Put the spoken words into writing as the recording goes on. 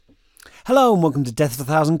Hello and welcome to Death of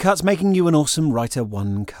a Thousand Cuts, making you an awesome writer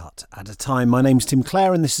one cut at a time. My name's Tim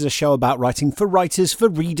Clare and this is a show about writing for writers, for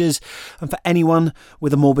readers and for anyone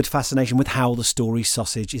with a morbid fascination with how the story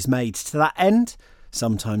sausage is made. To that end,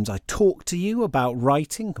 sometimes I talk to you about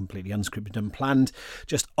writing, completely unscripted and planned,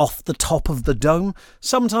 just off the top of the dome.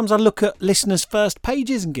 Sometimes I look at listeners' first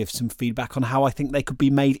pages and give some feedback on how I think they could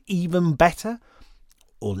be made even better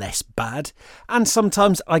or less bad. And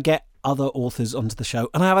sometimes I get other authors onto the show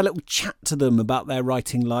and I have a little chat to them about their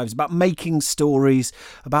writing lives, about making stories,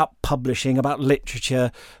 about publishing, about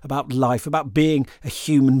literature, about life, about being a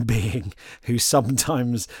human being who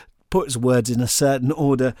sometimes puts words in a certain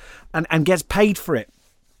order and gets paid for it.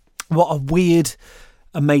 What a weird,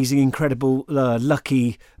 amazing, incredible,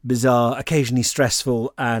 lucky, bizarre, occasionally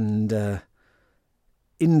stressful and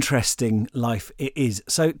interesting life it is.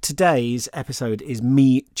 So today's episode is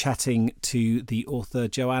me chatting to the author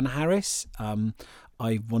Joanne Harris.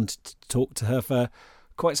 I wanted to talk to her for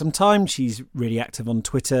quite some time. She's really active on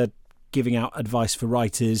Twitter, giving out advice for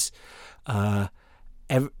writers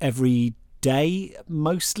every day,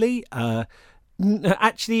 mostly.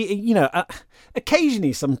 Actually,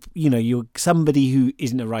 occasionally you're somebody who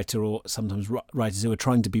isn't a writer, or sometimes writers who are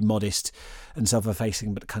trying to be modest and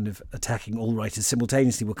self-effacing but kind of attacking all writers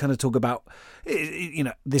simultaneously will kind of talk about,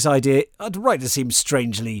 this idea. Writers seem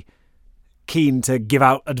strangely keen to give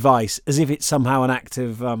out advice as if it's somehow an act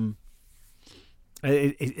of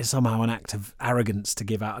arrogance to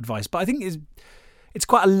give out advice. But I think it's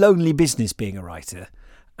quite a lonely business being a writer,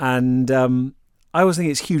 and I always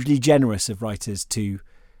think it's hugely generous of writers to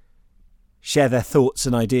share their thoughts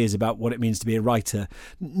and ideas about what it means to be a writer.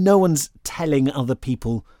 No one's telling other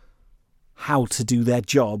people how to do their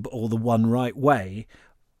job or the one right way.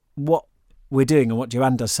 What we're doing, and what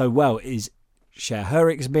Joanne does so well, is share her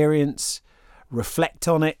experience, reflect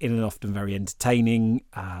on it in an often very entertaining,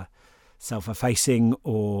 self-effacing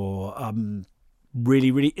or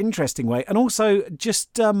really, really interesting way. And also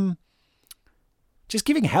just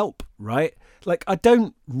giving help, right? Like, I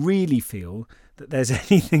don't really feel that there's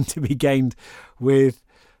anything to be gained with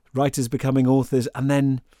writers becoming authors and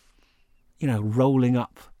then, rolling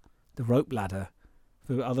up the rope ladder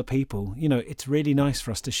for other people. It's really nice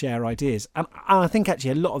for us to share ideas. And I think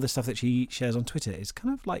actually a lot of the stuff that she shares on Twitter is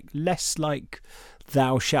kind of like less like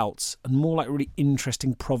thou shalts and more like really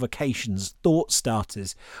interesting provocations, thought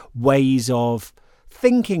starters, ways of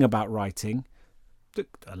thinking about writing that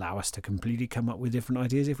allow us to completely come up with different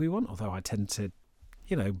ideas if we want. Although I tend to,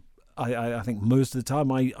 I think most of the time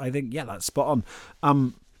I think, yeah, that's spot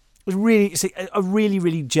on. A really,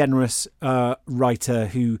 really generous writer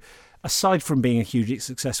who, aside from being a hugely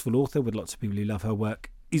successful author with lots of people who love her work,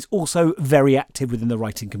 is also very active within the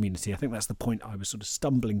writing community. I think that's the point I was sort of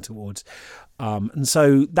stumbling towards. And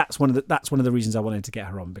so that's one of the reasons I wanted to get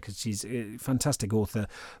her on, because she's a fantastic author,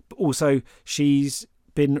 but also she's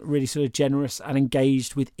been really sort of generous and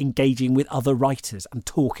engaging with other writers and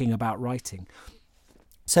talking about writing.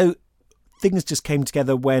 So things just came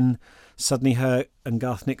together when suddenly her and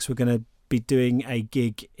Garth Nix were going to be doing a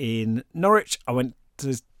gig in Norwich. I went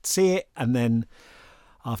to see it, and then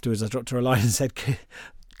afterwards I dropped her a line and said,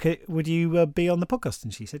 would you be on the podcast?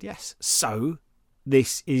 And she said yes. So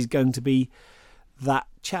this is going to be that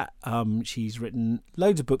chat. She's written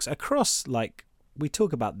loads of books across, we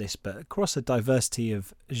talk about this, but across a diversity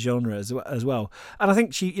of genre as well. And I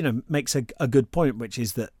think she, makes a good point, which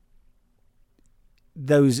is that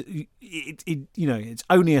it's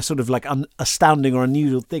only a sort of like astounding or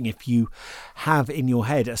unusual thing if you have in your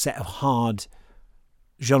head a set of hard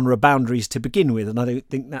genre boundaries to begin with. And I don't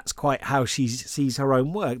think that's quite how she sees her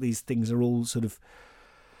own work. These things are all sort of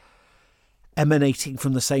emanating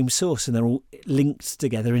from the same source, and they're all linked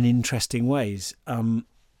together in interesting ways. And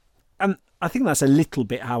I think that's a little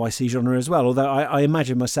bit how I see genre as well, although I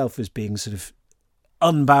imagine myself as being sort of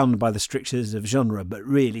unbound by the strictures of genre, but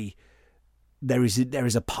really there is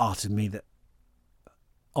a part of me that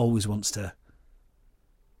always wants to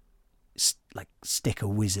stick a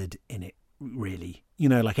wizard in it, really.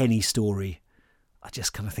 Like any story, I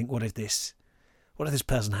just kind of think, what if this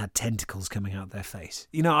person had tentacles coming out their face?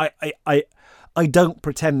 I don't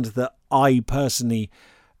pretend that I personally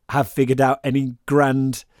have figured out any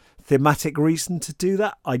grand thematic reason to do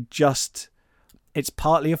that. It's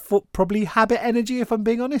partly probably habit energy, if I'm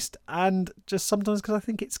being honest, and just sometimes because I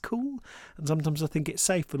think it's cool, and sometimes I think it's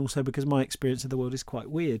safe, and also because my experience of the world is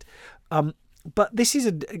quite weird. But this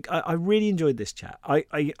is I really enjoyed this chat.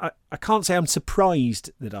 I can't say I'm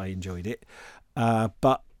surprised that I enjoyed it,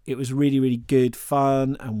 but it was really, really good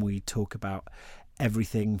fun, and we talk about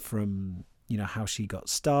everything from how she got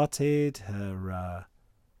started, her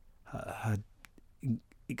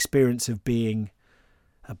experience of being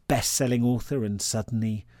a best-selling author and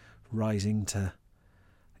suddenly rising to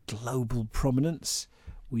global prominence.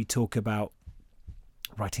 We talk about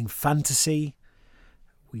writing fantasy.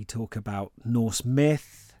 We talk about Norse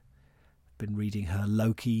myth. I've been reading her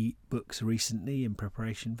Loki books recently in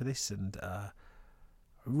preparation for this, and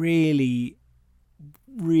really,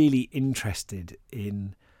 really interested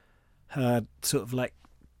in her sort of like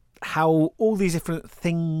how all these different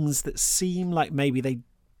things that seem like maybe they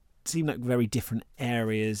seem like very different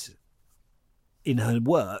areas in her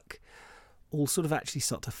work all sort of actually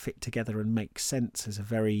start to fit together and make sense as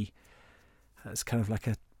it's kind of like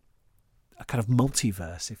a kind of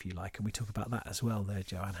multiverse, if you like, and we talk about that as well there,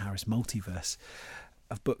 Joanne Harris, multiverse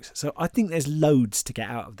of books. So I think there's loads to get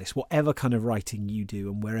out of this, whatever kind of writing you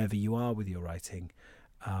do and wherever you are with your writing.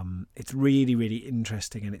 It's really, really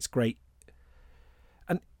interesting, and it's great.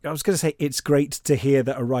 And I was going to say it's great to hear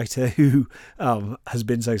that a writer who has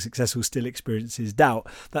been so successful still experiences doubt.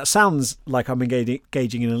 That sounds like I'm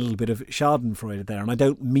engaging in a little bit of Schadenfreude there, and I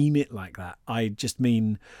don't mean it like that. I just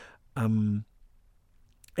mean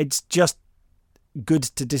it's just good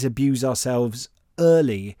to disabuse ourselves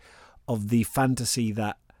early of the fantasy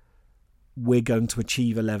that we're going to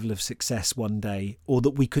achieve a level of success one day, or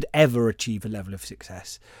that we could ever achieve a level of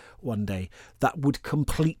success one day that would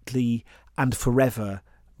completely and forever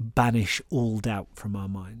banish all doubt from our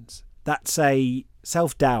minds. That's a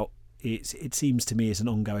self-doubt. It seems to me is an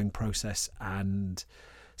ongoing process, and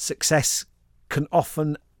success can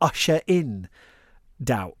often usher in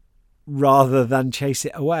doubt rather than chase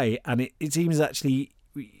it away. And it seems actually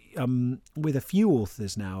with a few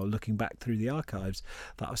authors now, looking back through the archives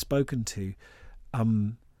that I've spoken to,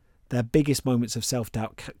 their biggest moments of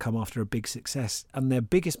self-doubt come after a big success, and their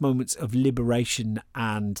biggest moments of liberation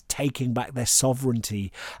and taking back their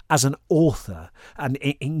sovereignty as an author and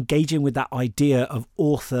engaging with that idea of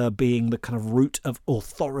author being the kind of root of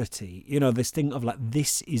authority. You know, this thing of like,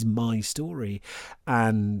 this is my story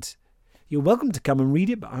and you're welcome to come and read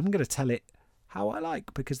it, but I'm going to tell it how I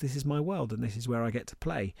like, because this is my world and this is where I get to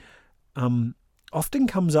play. Often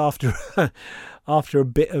comes after after a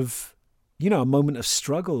bit of, you know, a moment of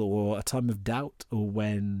struggle or a time of doubt, or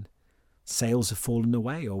when sales have fallen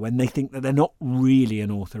away, or when they think that they're not really an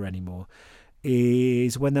author anymore,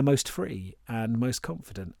 is when they're most free and most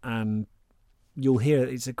confident. And you'll hear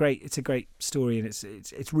it's a great story, and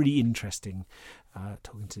it's really interesting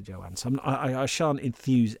talking to Joanne. So I shan't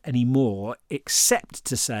enthuse anymore, except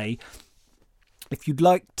to say, if you'd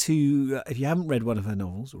like to, if you haven't read one of her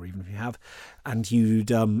novels, or even if you have, and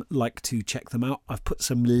you'd like to check them out, I've put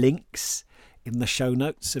some links in the show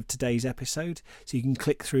notes of today's episode, so you can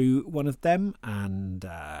click through one of them and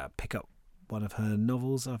pick up one of her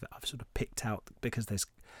novels. I've sort of picked out, because there's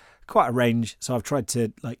quite a range, so I've tried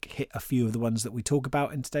to like hit a few of the ones that we talk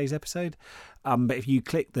about in today's episode. But if you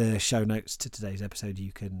click the show notes to today's episode,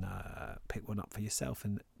 you can pick one up for yourself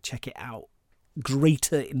and check it out,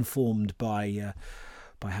 greater informed by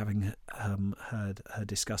having heard her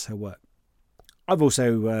discuss her work. I've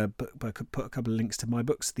also put a couple of links to my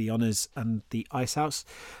books, The Honours and The Ice House.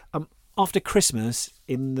 After Christmas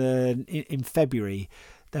in February,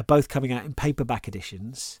 they're both coming out in paperback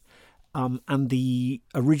editions, and the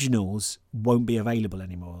originals won't be available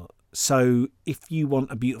anymore. So if you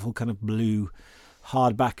want a beautiful kind of blue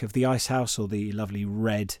hardback of The Ice House, or the lovely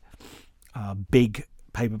red big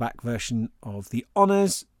paperback version of The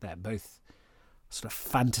Honours, they're both sort of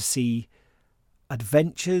fantasy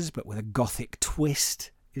adventures but with a gothic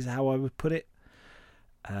twist, is how I would put it.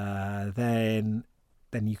 Then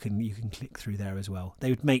you can click through there as well. They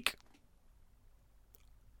would make,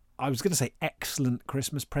 I was going to say excellent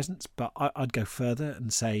Christmas presents, but I'd go further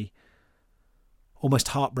and say almost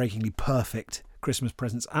heartbreakingly perfect Christmas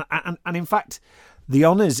presents. And in fact, The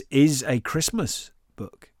Honours is a Christmas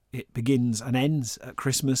book. It begins and ends at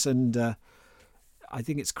Christmas, and I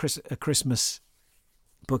think it's a Christmas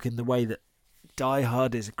book in the way that Die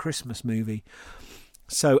Hard is a Christmas movie.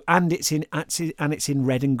 So, and it's in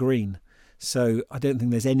red and green. So I don't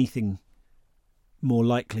think there's anything more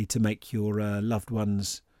likely to make your loved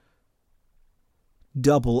ones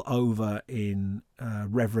double over in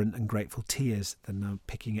reverent and grateful tears than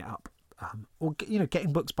picking it up. Or, you know,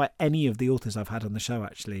 getting books by any of the authors I've had on the show.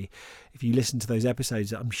 Actually, if you listen to those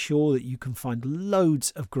episodes, I'm sure that you can find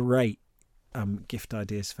loads of great gift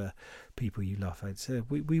ideas for people you love. So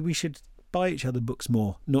we should buy each other books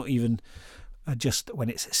more, not even just when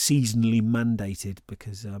it's seasonally mandated,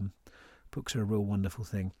 because books are a real wonderful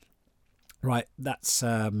thing. Right, that's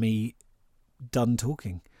me done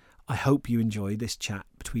talking. I hope you enjoy this chat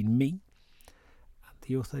between me and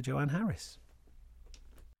the author Joanne Harris.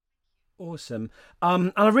 Awesome.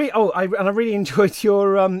 And I really enjoyed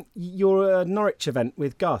your Norwich event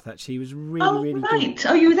with Garth. Actually, it was really right. good.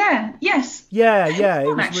 Oh, you were there? Yes. Yeah, It was yeah. It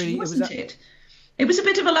fun, was actually, really. It was. wasn't it? It was a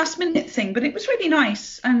bit of a last minute thing, but it was really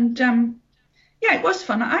nice. And yeah, it was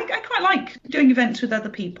fun. I quite like doing events with other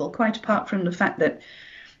people, quite apart from the fact that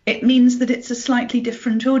it means that it's a slightly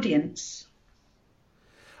different audience.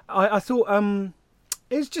 I thought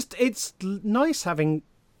it's nice having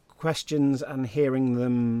questions and hearing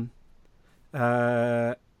them,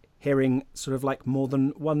 hearing sort of like more than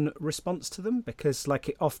one response to them, because like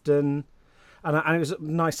it often, and it was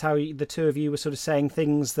nice how the two of you were sort of saying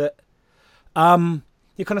things that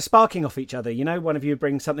you're kind of sparking off each other. You know, one of you would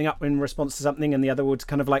bring something up in response to something, and the other would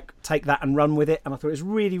kind of like take that and run with it. And I thought it was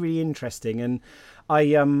really interesting, and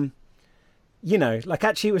I you know, like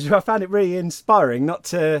actually I found it really inspiring. Not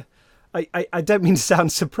to, I don't mean to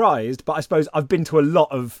sound surprised, but I suppose I've been to a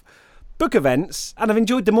lot of book events and I've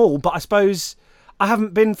enjoyed them all, but I suppose I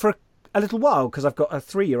haven't been for a little while because I've got a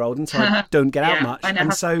 3-year-old and so I don't get out Yeah, much. I know And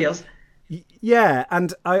how it so, feels. yeah,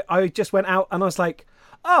 and I just went out and I was like,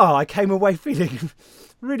 oh, I came away feeling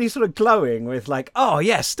really sort of glowing with like, oh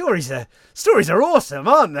yeah, stories are awesome,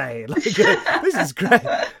 aren't they? Like this is great.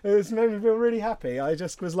 It's made me feel really happy. I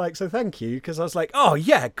just was like, so thank you, because I was like, oh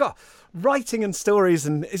yeah, God, writing and stories,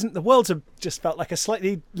 and isn't the world have just felt like a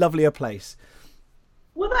slightly lovelier place.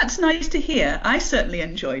 Well, that's nice to hear. I certainly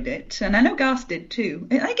enjoyed it, and I know Garth did too.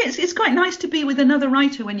 I think it's quite nice to be with another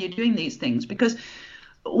writer when you're doing these things because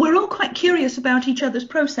we're all quite curious about each other's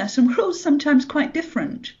process, and we're all sometimes quite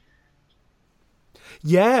different.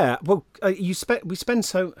 Yeah, well, we spend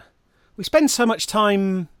so much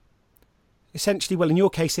time, essentially. Well, in your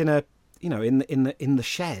case, in a in the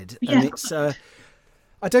shed, and Yeah, it's.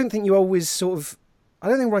 I don't think you always sort of. I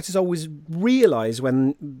don't think writers always realise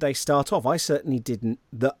when they start off. I certainly didn't,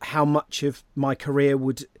 that how much of my career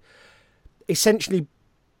would essentially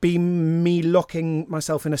be me locking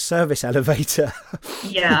myself in a service elevator.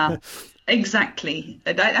 yeah, exactly.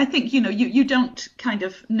 And I think, you don't kind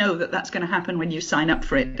of know that that's going to happen when you sign up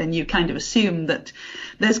for it, and you kind of assume that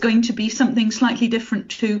there's going to be something slightly different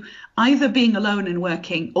to either being alone and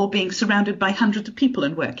working or being surrounded by hundreds of people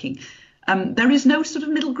and working. There is no sort of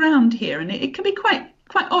middle ground here, and it can be quite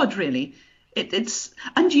odd, really.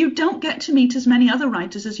 And you don't get to meet as many other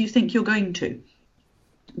writers as you think you're going to.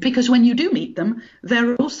 Because when you do meet them,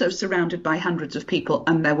 they're also surrounded by hundreds of people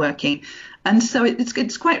and they're working. And so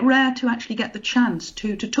it's quite rare to actually get the chance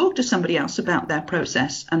to talk to somebody else about their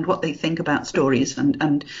process and what they think about stories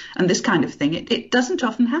and this kind of thing. It doesn't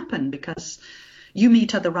often happen because you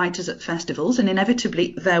meet other writers at festivals and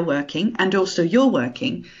inevitably they're working and also you're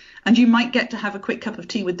working. And you might get to have a quick cup of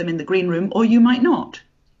tea with them in the green room, or you might not.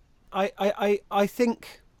 I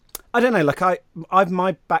think, I don't know, like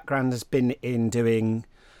my background has been in doing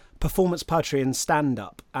performance poetry and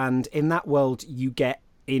stand-up, and in that world you get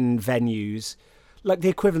in venues like the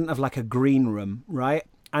equivalent of like a green room, right?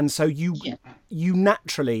 And so you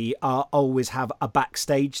naturally are always have a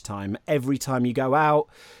backstage time. Every time you go out,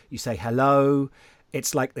 you say hello.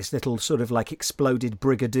 It's like this little sort of like exploded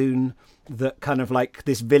Brigadoon, that kind of like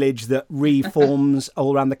this village that reforms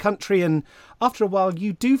all around the country. And after a while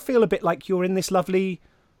you do feel a bit like you're in this lovely,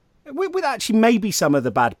 with actually maybe some of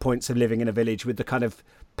the bad points of living in a village, with the kind of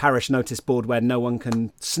parish notice board where no one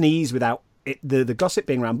can sneeze without the gossip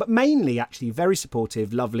being around, but mainly actually very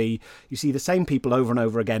supportive, lovely. You see the same people over and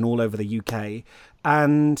over again all over the UK,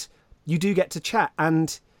 and you do get to chat.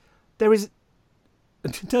 And there is,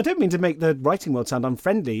 I don't mean to make the writing world sound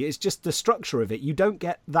unfriendly, it's just the structure of it. You don't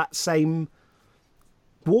get that same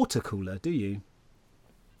water cooler, do you?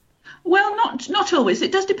 Well, not always.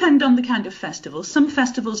 It does depend on the kind of festival. Some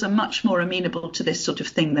festivals are much more amenable to this sort of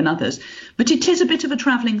thing than others, but it is a bit of a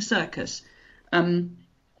travelling circus.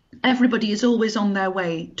 Everybody is always on their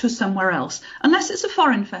way to somewhere else, unless it's a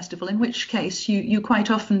foreign festival, in which case you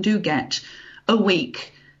quite often do get a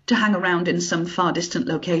week to hang around in some far distant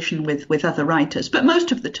location with other writers. But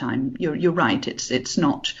most of the time, you're right. It's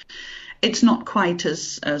not quite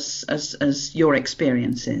as your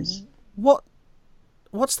experience is.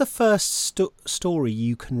 What's the first story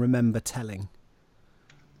you can remember telling?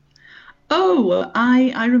 Oh,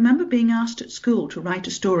 I remember being asked at school to write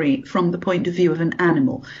a story from the point of view of an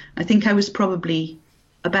animal. I think I was probably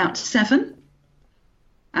about 7,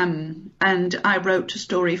 and I wrote a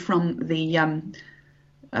story from the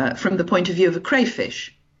point of view of a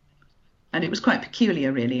crayfish, and it was quite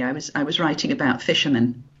peculiar, really. I was writing about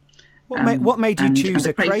fishermen. What made you choose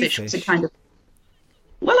a crayfish? Was a kind of,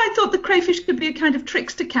 well, I thought the crayfish could be a kind of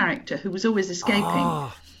trickster character who was always escaping.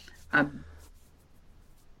 Oh. Um,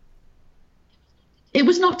 It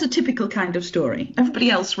was not a typical kind of story. Everybody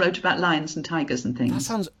else wrote about lions and tigers and things. That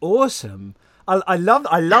sounds awesome. I love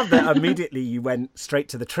that immediately you went straight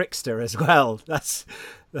to the trickster as well. That's.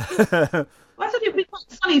 Well, I thought it would be quite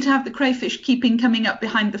funny to have the crayfish coming up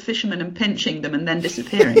behind the fishermen and pinching them and then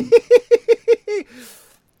disappearing.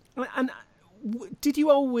 And did you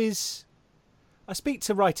always? I speak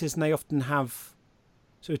to writers and they often have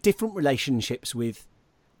sort of different relationships with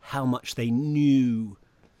how much they knew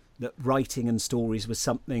that writing and stories was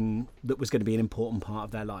something that was going to be an important part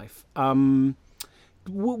of their life.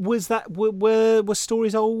 Was that were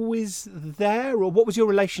stories always there, or what was your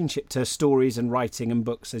relationship to stories and writing and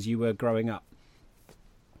books as you were growing up?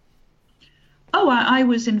 Oh, I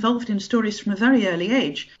was involved in stories from a very early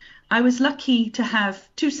age. I was lucky to have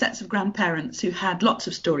two sets of grandparents who had lots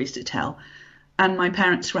of stories to tell, and my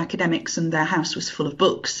parents were academics and their house was full of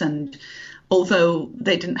books, and although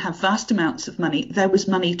they didn't have vast amounts of money, there was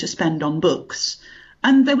money to spend on books.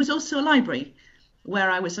 And there was also a library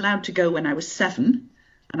where I was allowed to go when I was 7,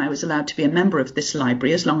 and I was allowed to be a member of this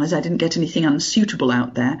library as long as I didn't get anything unsuitable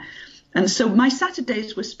out there. And so my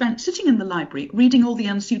Saturdays were spent sitting in the library, reading all the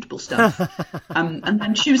unsuitable stuff, and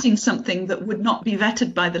then choosing something that would not be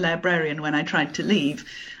vetted by the librarian when I tried to leave.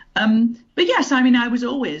 But yes, I mean, I was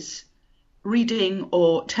always reading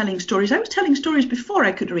or telling stories. I was telling stories before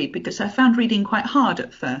I could read because I found reading quite hard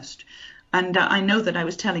at first. And I know that I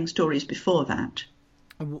was telling stories before that.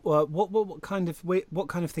 What kind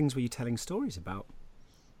of things were you telling stories about?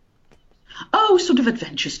 Oh, sort of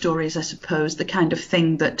adventure stories, I suppose, the kind of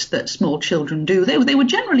thing that small children do. They were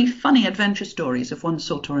generally funny adventure stories of one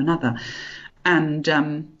sort or another. And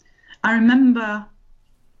I remember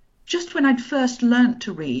just when I'd first learnt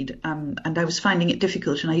to read, and I was finding it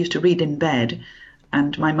difficult, and I used to read in bed,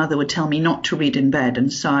 and my mother would tell me not to read in bed,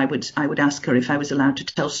 and so I would ask her if I was allowed to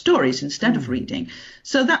tell stories instead of reading.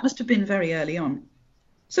 So that must have been very early on.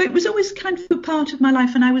 So it was always kind of a part of my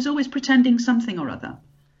life, and I was always pretending something or other.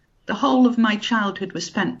 The whole of my childhood was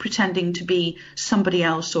spent pretending to be somebody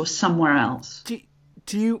else or somewhere else.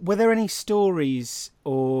 Were there any stories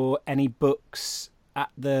or any books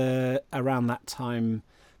around that time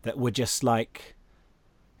that were just like,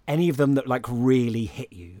 any of them that like really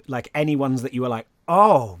hit you, like any ones that you were like,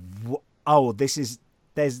 this is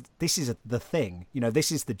the thing, you know,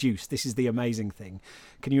 this is the juice, this is the amazing thing?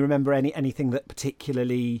 Can you remember anything that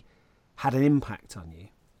particularly had an impact on you?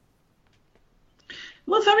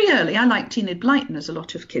 Well, very early I liked Enid Blyton, as a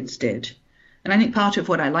lot of kids did. And I think part of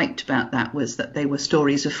what I liked about that was that they were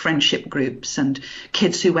stories of friendship groups and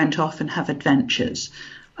kids who went off and have adventures.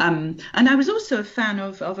 And I was also a fan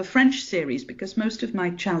of a French series, because most of my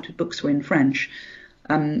childhood books were in French.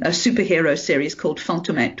 A superhero series called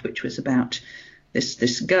Fantomette, which was about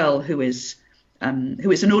this girl who is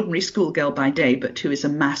an ordinary schoolgirl by day, but who is a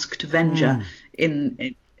masked avenger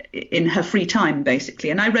in her free time, basically.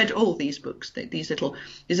 And I read all these books, these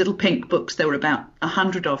little pink books. There were about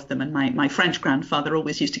 100 of them, and my French grandfather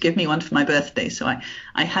always used to give me one for my birthday. So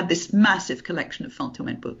I had this massive collection of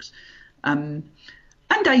Fantomette books.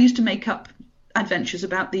 And I used to make up adventures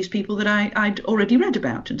about these people that I'd already read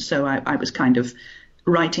about. And so I was kind of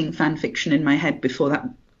writing fan fiction in my head before that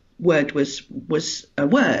word was a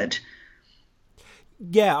word.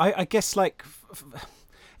 Yeah, I guess like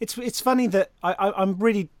it's funny that I'm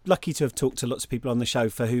really lucky to have talked to lots of people on the show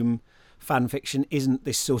for whom fan fiction isn't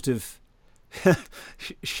this sort of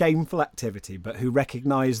shameful activity, but who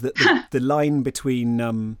recognise that the line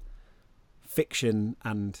between fiction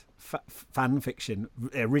and fan fiction,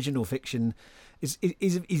 original fiction, is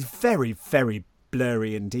very, very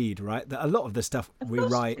blurry indeed, right? That a lot of the stuff we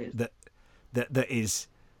write that is,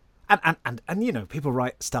 and you know, people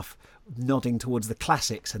write stuff nodding towards the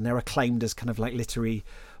classics, and they're acclaimed as kind of like literary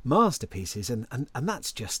masterpieces, and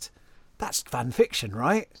that's fan fiction,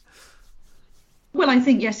 right? Well, I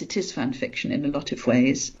think, yes, it is fan fiction in a lot of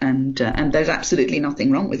ways, and there's absolutely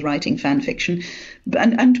nothing wrong with writing fan fiction,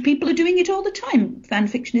 and people are doing it all the time. Fan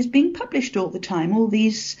fiction is being published all the time. All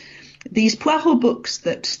these Poirot books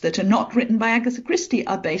that are not written by Agatha Christie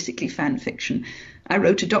are basically fan fiction. I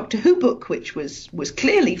wrote a Doctor Who book, which was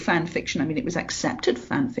clearly fan fiction. I mean, it was accepted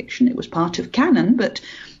fan fiction. It was part of canon, but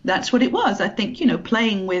that's what it was. I think, you know,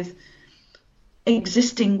 playing with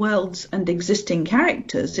existing worlds and existing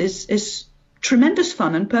characters is tremendous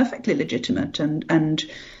fun and perfectly legitimate, and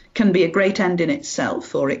can be a great end in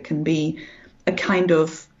itself, or it can be a kind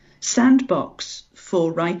of sandbox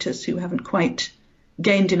for writers who haven't quite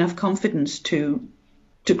gained enough confidence to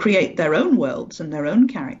create their own worlds and their own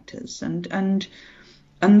characters, and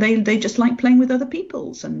they just like playing with other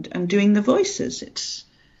people's and doing the voices.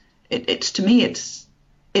 It's to me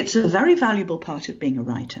it's a very valuable part of being a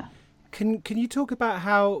writer. Can you talk about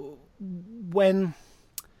how when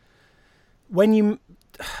you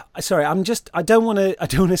sorry, I don't want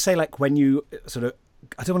to say like when you sort of,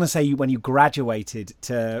 I don't want to say when you graduated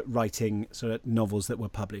to writing sort of novels that were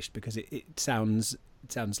published, because it sounds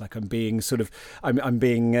like I'm being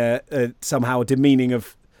somehow demeaning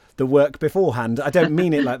of the work beforehand. I don't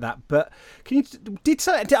mean it like that, but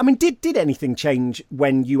did anything change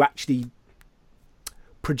when you actually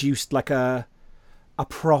produced like a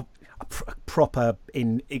proper,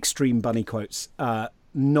 in extreme bunny quotes,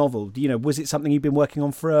 novel? You know, was it something you've been working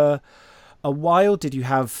on for a while? Did you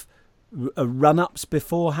have run-ups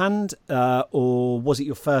beforehand, or was it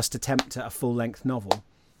your first attempt at a full-length novel?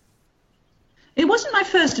 It wasn't my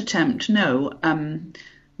first attempt, no.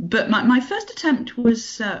 But my first attempt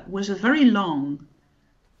was a very long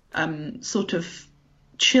sort of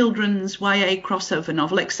children's YA crossover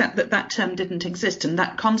novel, except that term didn't exist and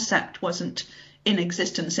that concept wasn't in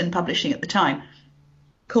existence in publishing at the time,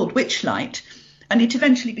 called Witchlight. And it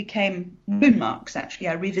eventually became Moonmarks, actually.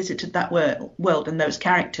 I revisited that world and those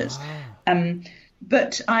characters. Wow.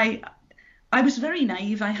 But I was very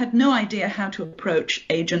naive. I had no idea how to approach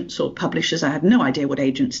agents or publishers. I had no idea what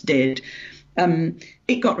agents did.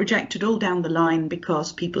 It got rejected all down the line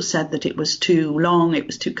because people said that it was too long, it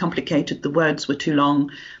was too complicated, the words were too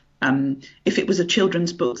long. If it was a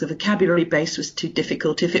children's book, the vocabulary base was too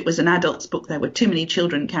difficult. If it was an adult's book, there were too many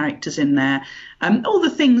children characters in there. All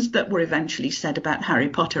the things that were eventually said about Harry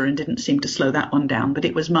Potter, and didn't seem to slow that one down, but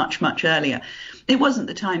it was much, much earlier. It wasn't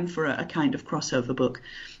the time for a kind of crossover book.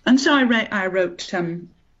 And so I wrote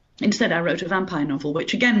instead a vampire novel,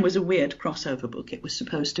 which again was a weird crossover book. It was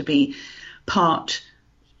supposed to be part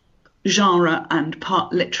genre and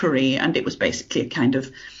part literary, and it was basically a kind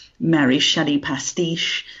of Mary Shelley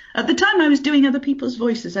pastiche. At the time I was doing other people's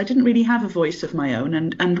voices. I didn't really have a voice of my own,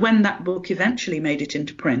 and when that book eventually made it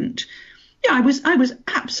into print, yeah, I was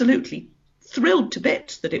absolutely thrilled to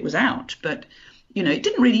bits that it was out, but you know, it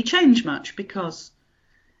didn't really change much because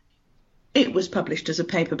it was published as a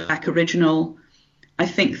paperback original. I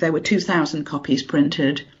think there were 2,000 copies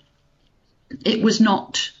printed. It was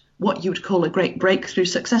not what you would call a great breakthrough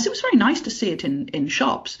success. It was very nice to see it in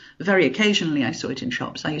shops. Very occasionally I saw it in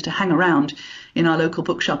shops. I used to hang around in our local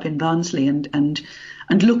bookshop in Barnsley and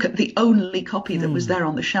look at the only copy that was there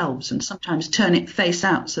on the shelves, and sometimes turn it face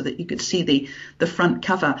out so that you could see the front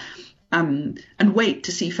cover, and wait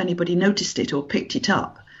to see if anybody noticed it or picked it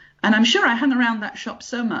up. And I'm sure I hung around that shop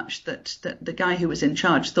so much that the guy who was in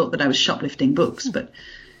charge thought that I was shoplifting books, but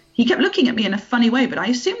he kept looking at me in a funny way, but I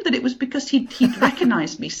assumed that it was because he'd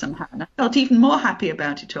recognised me somehow, and I felt even more happy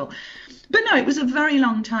about it all. But no, it was a very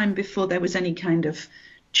long time before there was any kind of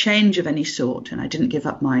change of any sort, and I didn't give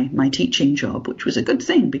up my teaching job, which was a good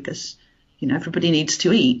thing because, you know, everybody needs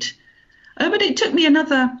to eat. But it took me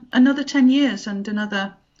another 10 years and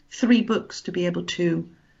another 3 books to be able to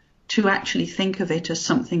actually think of it as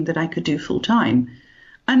something that I could do full time,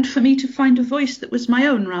 and for me to find a voice that was my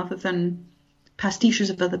own rather than pastiches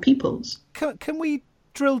of other people's. Can we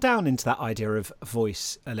drill down into that idea of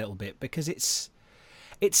voice a little bit, because it's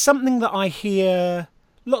something that I hear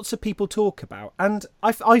lots of people talk about, and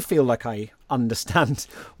I feel like I understand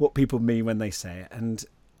what people mean when they say it. And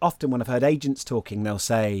often when I've heard agents talking, they'll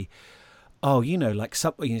say, "Oh, you know, like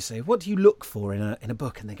something." You say, "What do you look for in a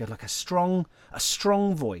book?" And they go like a strong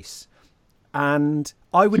voice. And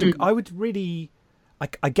I would really,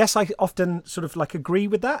 I guess I often sort of like agree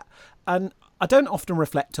with that, and I don't often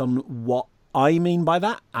reflect on what I mean by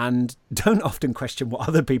that, and don't often question what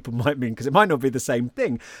other people might mean, because it might not be the same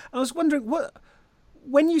thing. I was wondering,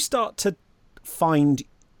 when you start to find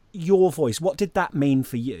your voice, what did that mean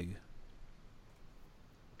for you?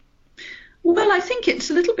 Well, I think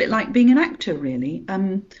it's a little bit like being an actor, really.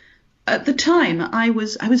 At the time, I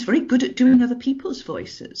was very good at doing other people's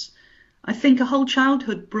voices. I think a whole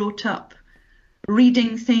childhood brought up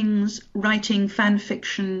reading things, writing fan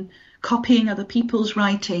fiction, copying other people's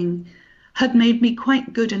writing, had made me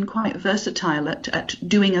quite good and quite versatile at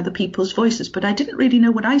doing other people's voices. But I didn't really know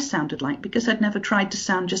what I sounded like because I'd never tried to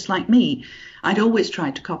sound just like me. I'd always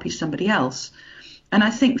tried to copy somebody else. And I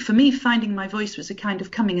think for me, finding my voice was a kind of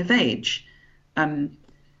coming of age.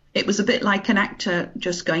 It was a bit like an actor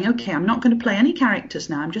just going, okay, I'm not going to play any characters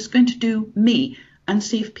now. I'm just going to do me and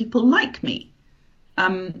see if people like me.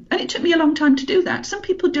 And it took me a long time to do that. Some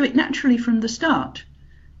people do it naturally from the start.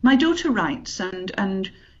 My daughter writes, and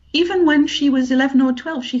even when she was 11 or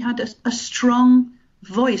 12, she had a strong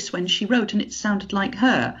voice when she wrote, and it sounded like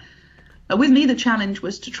her. With me, the challenge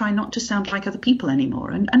was to try not to sound like other people anymore.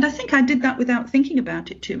 And I think I did that without thinking about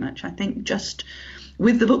it too much. I think just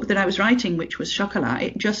with the book that I was writing, which was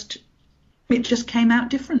Chocolat, It just came out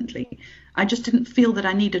differently. I just didn't feel that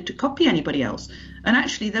I needed to copy anybody else. And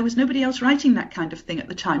actually, there was nobody else writing that kind of thing at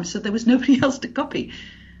the time, so there was nobody else to copy.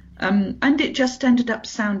 And it just ended up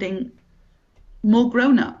sounding more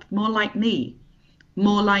grown up, more like me,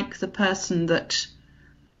 more like the person that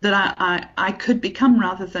I could become,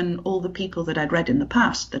 rather than all the people that I'd read in the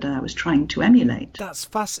past that I was trying to emulate. That's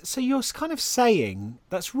fast. So you're kind of saying,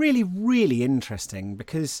 that's really, really interesting,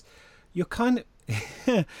 because you're kind of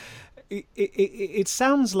it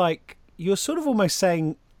sounds like you're sort of almost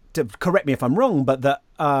saying, to correct me if I'm wrong, but that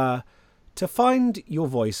to find your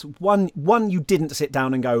voice, one, you didn't sit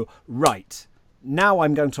down and go, right, now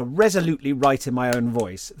I'm going to resolutely write in my own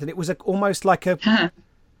voice. That it was almost like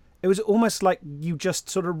it was almost like you just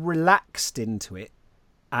sort of relaxed into it,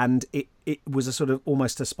 and it was a sort of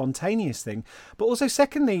almost a spontaneous thing. But also,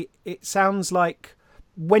 secondly, it sounds like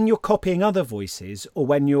when you're copying other voices, or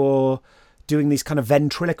when you're doing these kind of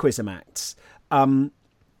ventriloquism acts,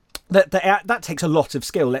 that takes a lot of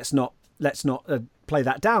skill. Let's not play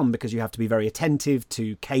that down, because you have to be very attentive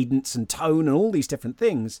to cadence and tone and all these different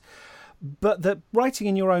things. But the writing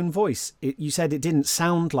in your own voice, you said it didn't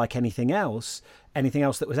sound like anything else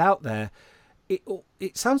that was out there.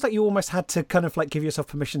 It sounds like you almost had to kind of like give yourself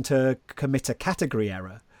permission to commit a category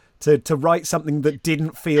error, to write something that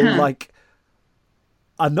didn't feel like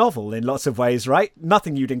a novel in lots of ways, right?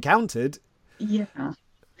 Nothing you'd encountered. Yeah,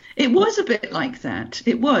 it was a bit like that.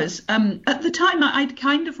 It was. At the time, I'd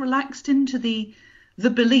kind of relaxed into the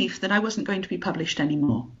belief that I wasn't going to be published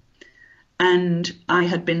anymore. And I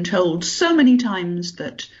had been told so many times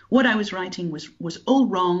that what I was writing was all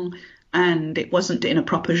wrong, and it wasn't in a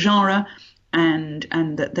proper genre, and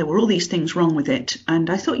that there were all these things wrong with it. And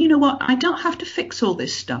I thought, you know what, I don't have to fix all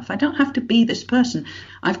this stuff. I don't have to be this person.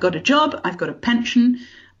 I've got a job, I've got a pension,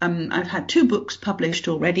 I've had 2 books published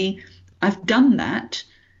already. I've done that.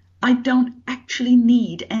 I don't actually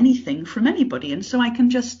need anything from anybody. And so I can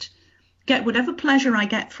just get whatever pleasure I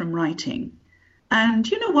get from writing. And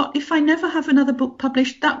you know what, if I never have another book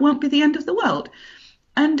published, that won't be the end of the world.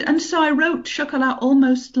 And so I wrote Chocolat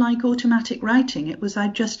almost like automatic writing. It was I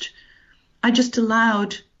just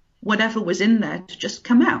allowed whatever was in there to just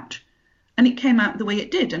come out. And it came out the way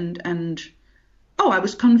it did. And I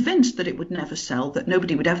was convinced that it would never sell, that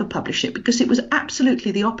nobody would ever publish it, because it was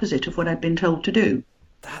absolutely the opposite of what I'd been told to do.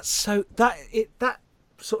 That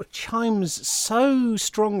sort of chimes so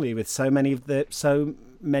strongly with so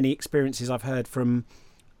many experiences I've heard from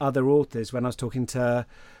other authors. When I was talking to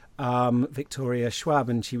Victoria Schwab,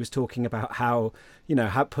 and she was talking about how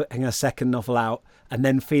putting her second novel out and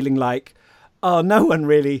then feeling like, no one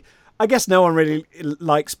really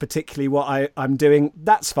likes particularly what I'm doing.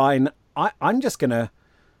 That's fine. I'm just gonna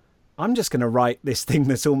write this thing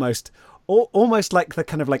that's almost like the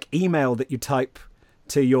kind of like email that you type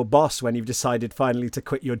to your boss when you've decided finally to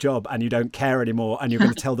quit your job and you don't care anymore, and you're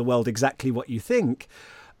going to tell the world exactly what you think.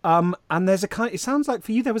 And it sounds like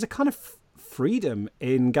for you there was a kind of freedom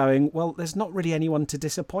in going, well, there's not really anyone to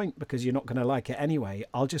disappoint, because you're not going to like it anyway.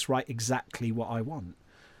 I'll just write exactly what I want.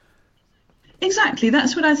 Exactly,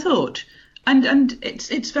 that's what I thought. And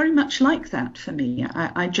it's very much like that for me.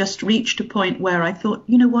 I just reached a point where I thought,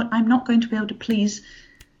 you know what, I'm not going to be able to please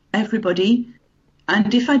everybody.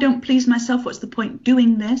 And if I don't please myself, what's the point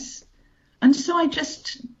doing this? And so I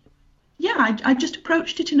just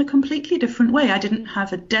approached it in a completely different way. I didn't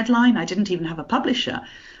have a deadline. I didn't even have a publisher.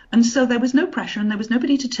 And so there was no pressure, and there was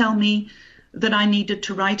nobody to tell me that I needed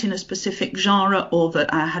to write in a specific genre, or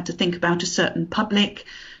that I had to think about a certain public.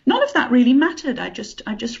 None of that really mattered. I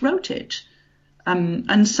just wrote it.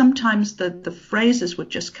 And sometimes the phrases would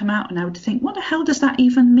just come out, and I would think, what the hell does that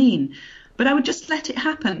even mean? But I would just let it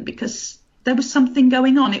happen, because there was something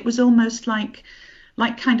going on. It was almost like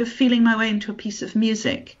kind of feeling my way into a piece of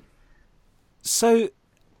music. So,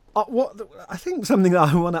 what I think something that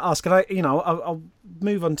I want to ask, and I'll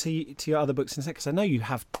move on to your other books in a second, because I know you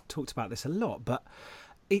have talked about this a lot. But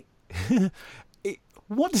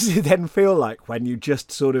what does it then feel like when you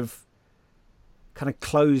just sort of kind of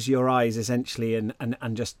close your eyes essentially and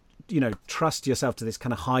just trust yourself to this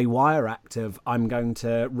kind of high wire act of, I'm going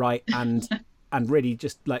to write and really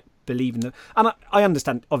just like believe in them? And I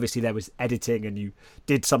understand obviously there was editing, and you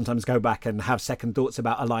did sometimes go back and have second thoughts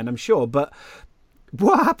about a line, I'm sure, but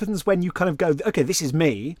what happens when you kind of go, okay, this is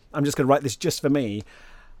me, I'm just going to write this just for me,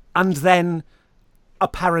 and then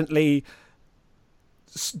apparently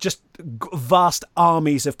just vast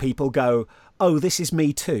armies of people go, oh, this is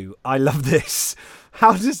me too, I love this?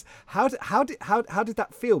 How did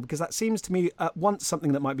that feel? Because that seems to me at once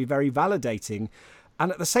something that might be very validating, and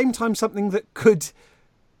at the same time something that could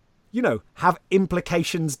have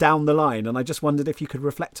implications down the line. And I just wondered if you could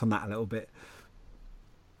reflect on that a little bit.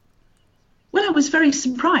 Well, I was very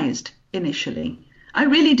surprised initially. I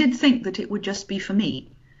really did think that it would just be for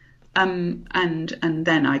me. And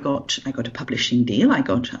then I got a publishing deal. I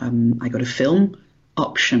got a film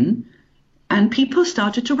option, and people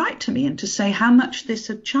started to write to me and to say how much this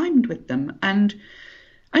had chimed with them. And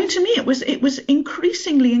I mean, to me, it was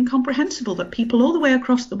increasingly incomprehensible that people all the way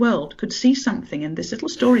across the world could see something in this little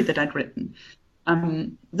story that I'd written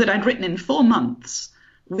in 4 months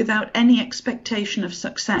without any expectation of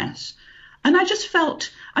success. And I just felt,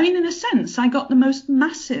 I mean, in a sense, I got the most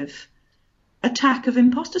massive attack of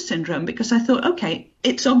imposter syndrome, because I thought, okay,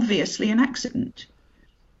 it's obviously an accident.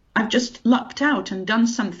 I've just lucked out and done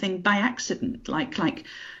something by accident, like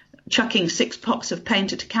chucking 6 pots of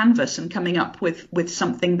paint at a canvas and coming up with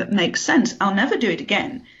something that makes sense. I'll never do it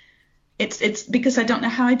again. It's because I don't know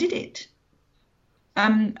how I did it.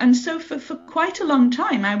 And so for quite a long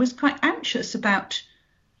time, I was quite anxious about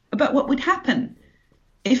what would happen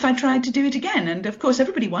if I tried to do it again. And of course,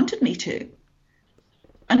 everybody wanted me to.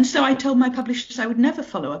 And so I told my publishers I would never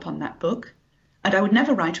follow up on that book, and I would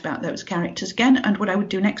never write about those characters again, and what I would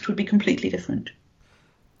do next would be completely different.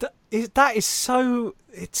 That is so,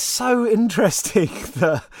 it's so interesting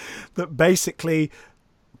that basically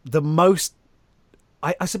the most,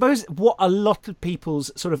 I suppose what a lot of people's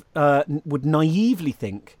sort of would naively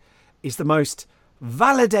think is the most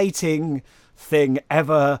validating thing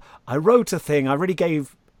ever. I wrote a thing, I really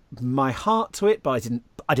gave my heart to it, but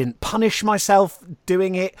I didn't punish myself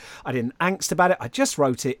doing it. I didn't angst about it. I just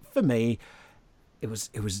wrote it for me. It was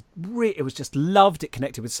just loved. It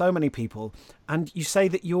connected with so many people. And you say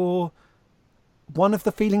that one of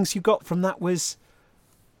the feelings you got from that was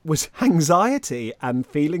anxiety and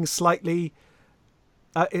feeling slightly,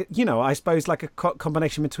 I suppose like a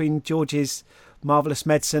combination between George's Marvelous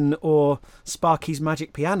Medicine or Sparky's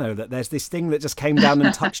Magic Piano, that there's this thing that just came down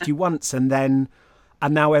and touched you once, and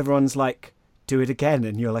now everyone's like, do it again,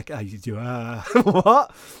 and you're like, oh, you do,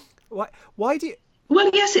 what? Why do you? Well,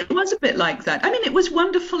 yes, it was a bit like that. I mean, it was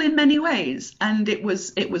wonderful in many ways, and it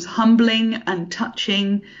was humbling and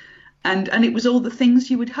touching, and it was all the things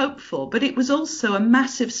you would hope for. But it was also a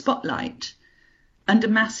massive spotlight and a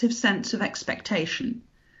massive sense of expectation.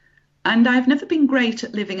 And I've never been great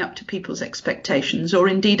at living up to people's expectations, or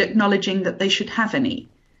indeed acknowledging that they should have any.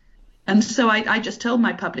 And so I just told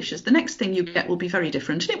my publishers, the next thing you get will be very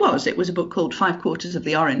different. And it was a book called 5/4 of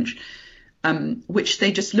the Orange, which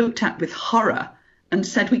they just looked at with horror and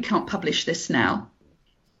said, we can't publish this now.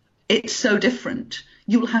 It's so different.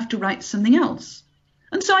 You'll have to write something else.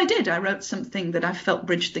 And so I did. I wrote something that I felt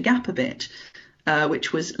bridged the gap a bit,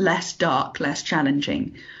 which was less dark, less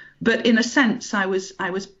challenging. But in a sense, I was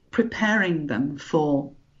preparing them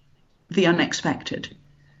for the unexpected.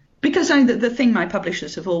 Because the thing my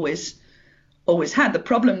publishers have always had, the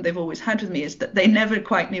problem they've always had with me, is that they never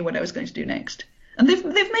quite knew what I was going to do next. And they've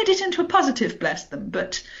made it into a positive, bless them.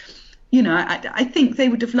 But, I think they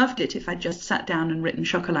would have loved it if I'd just sat down and written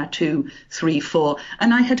Chocolat 2, 3, 4,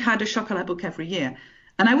 and I had a Chocolat book every year.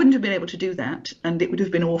 And I wouldn't have been able to do that, and it would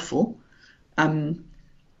have been awful. And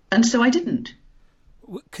so I didn't.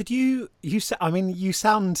 Could you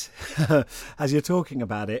sound, as you're talking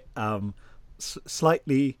about it,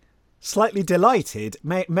 slightly delighted.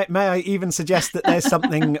 May I even suggest that there's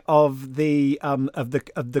something of the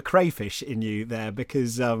crayfish in you there,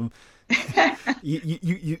 because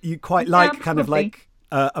you quite like kind of like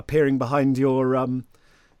appearing behind your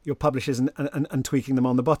publishers and tweaking them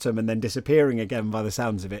on the bottom and then disappearing again by the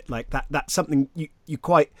sounds of it. Like that's something you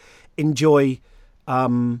quite enjoy.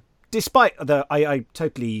 Despite I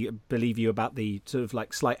totally believe you about the sort of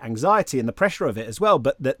like slight anxiety and the pressure of it as well,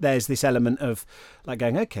 but that there's this element of like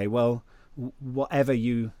going, okay, well, whatever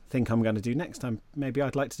you think I'm going to do next time, maybe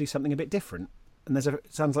I'd like to do something a bit different. And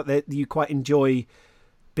it sounds like you quite enjoy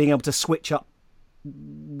being able to switch up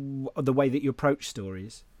the way that you approach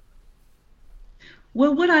stories.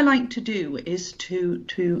 Well, what I like to do is to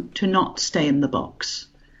not stay in the box.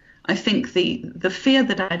 I think the fear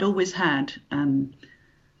that I'd always had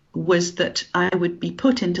was that I would be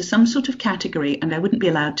put into some sort of category and I wouldn't be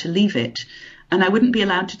allowed to leave it. And I wouldn't be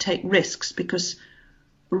allowed to take risks, because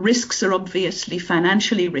risks are obviously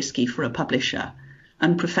financially risky for a publisher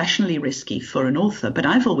and professionally risky for an author. But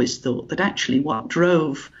I've always thought that actually what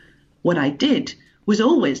drove what I did was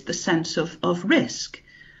always the sense of risk.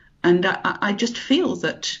 And I just feel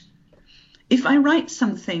that if I write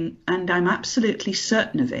something and I'm absolutely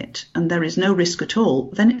certain of it and there is no risk at all,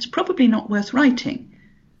 then it's probably not worth writing.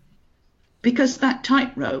 Because that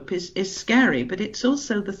tightrope is scary, but it's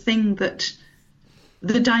also the thing that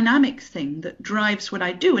the dynamic thing that drives what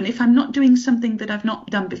I do. And if I'm not doing something that I've not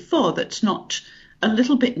done before, that's not a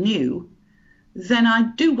little bit new, then I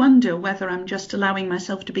do wonder whether I'm just allowing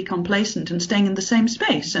myself to be complacent and staying in the same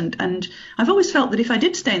space. And I've always felt that if I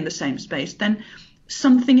did stay in the same space, then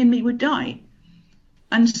something in me would die.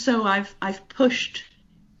 And so I've pushed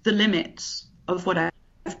the limits of what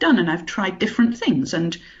I've done, and I've tried different things.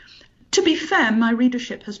 And to be fair, my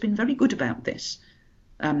readership has been very good about this.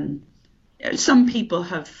 Some people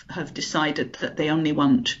have decided that they only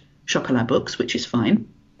want chocolat books, which is fine.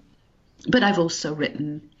 But I've also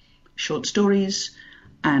written short stories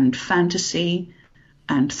and fantasy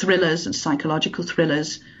and thrillers and psychological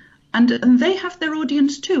thrillers. And they have their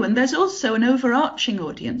audience too. And there's also an overarching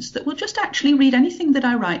audience that will just actually read anything that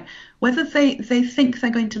I write, whether they think they're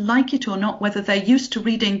going to like it or not, whether they're used to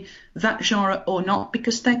reading that genre or not,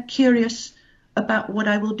 because they're curious about what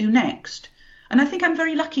I will do next. And I think I'm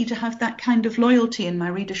very lucky to have that kind of loyalty in my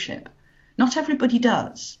readership. Not everybody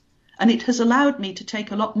does. And it has allowed me to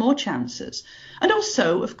take a lot more chances. And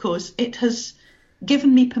also, of course, it has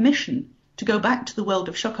given me permission to go back to the world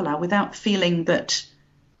of chocolat without feeling that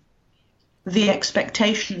the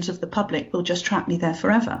expectations of the public will just trap me there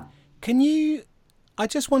forever. I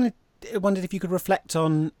just wondered if you could reflect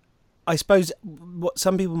on, I suppose, what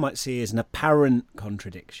some people might see as an apparent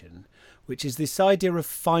contradiction, which is this idea of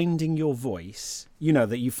finding your voice,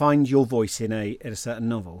 that you find your voice in a certain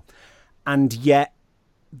novel, and yet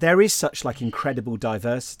there is such incredible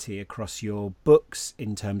diversity across your books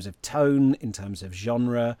in terms of tone, in terms of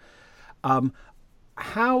genre.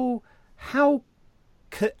 How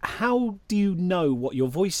do you know what your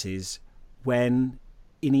voice is when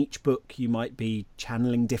in each book you might be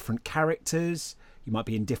channeling different characters, you might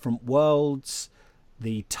be in different worlds,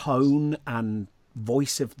 the tone and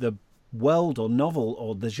voice of the world or novel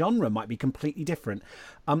or the genre might be completely different.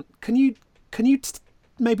 Can you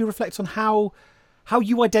maybe reflect on how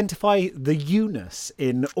you identify the you-ness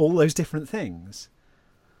in all those different things?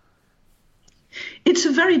 It's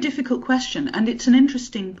a very difficult question, and it's an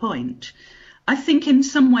interesting point. I think in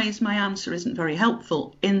some ways my answer isn't very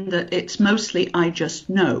helpful in that it's mostly I just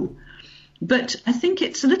know. But I think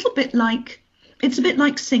it's a bit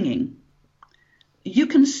like singing. You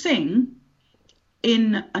can sing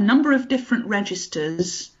in a number of different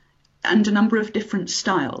registers and a number of different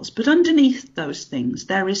styles, but underneath those things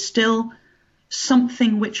there is still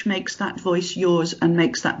something which makes that voice yours and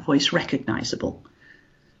makes that voice recognizable.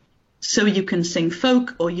 So you can sing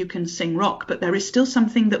folk or you can sing rock, but there is still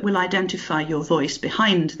something that will identify your voice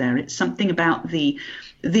behind there. It's something about the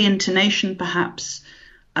intonation, perhaps,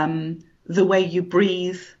 the way you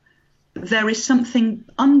breathe. There is something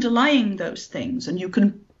underlying those things, and you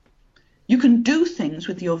can do things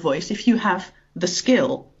with your voice if you have the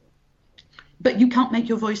skill, but you can't make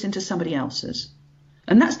your voice into somebody else's.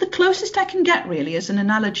 And that's the closest I can get, really, as an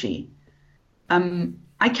analogy.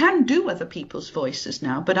 I can do other people's voices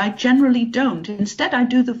now, but I generally don't. Instead, I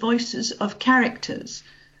do the voices of characters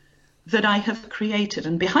that I have created.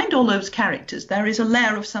 And behind all those characters, there is a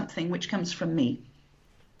layer of something which comes from me.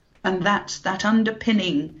 And that's that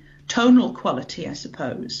underpinning tonal quality, I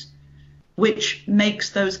suppose, which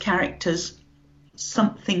makes those characters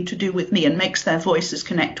something to do with me and makes their voices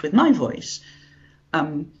connect with my voice.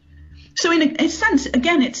 So in a sense,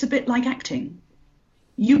 again, it's a bit like acting.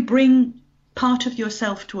 You bring part of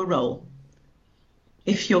yourself to a role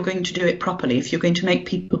if you're going to do it properly, if you're going to make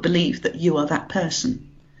people believe that you are that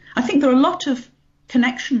person. I think there are a lot of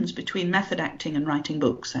connections between method acting and writing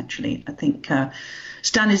books, actually. I think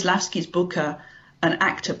Stanislavski's book, An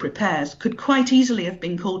Actor Prepares, could quite easily have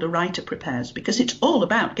been called A Writer Prepares, because it's all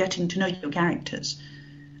about getting to know your characters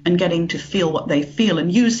and getting to feel what they feel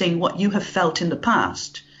and using what you have felt in the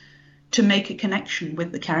past to make a connection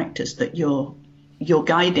with the characters that you're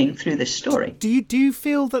guiding through this story. Do you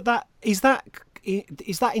feel that is that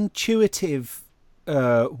intuitive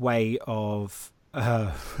way of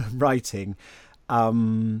writing?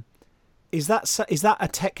 Is that a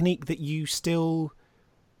technique that you still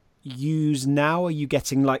use now? Are you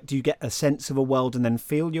getting do you get a sense of a world and then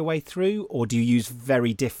feel your way through, or do you use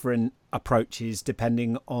very different approaches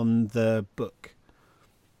depending on the book?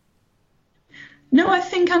 No, I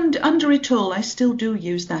think under it all, I still do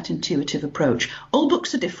use that intuitive approach. All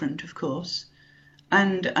books are different, of course,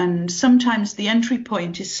 and sometimes the entry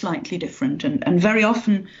point is slightly different, and very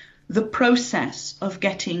often the process of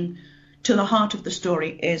getting to the heart of the story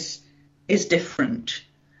is different.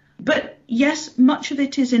 But yes, much of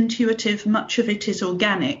it is intuitive, much of it is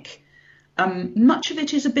organic, much of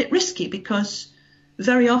it is a bit risky, because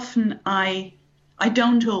very often I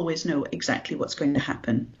don't always know exactly what's going to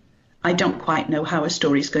happen. I don't quite know how a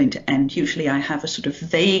story is going to end. Usually I have a sort of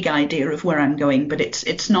vague idea of where I'm going, but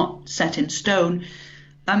it's not set in stone.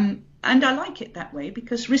 And I like it that way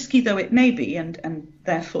because, risky though it may be, and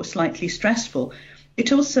therefore slightly stressful,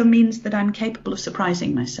 it also means that I'm capable of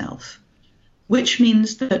surprising myself, which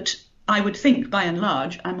means that I would think, by and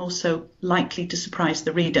large, I'm also likely to surprise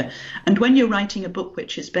the reader. And when you're writing a book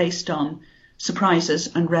which is based on surprises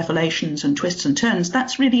and revelations and twists and turns,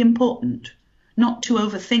 that's really important, not to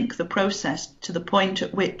overthink the process to the point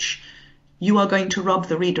at which you are going to rob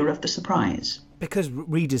the reader of the surprise. Because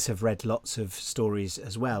readers have read lots of stories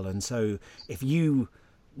as well, and so if you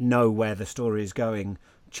know where the story is going,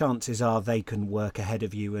 chances are they can work ahead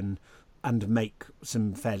of you and make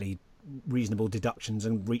some fairly reasonable deductions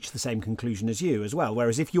and reach the same conclusion as you as well.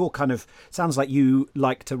 Whereas if you're kind of, sounds like you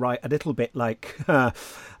like to write a little bit like a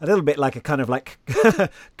kind of like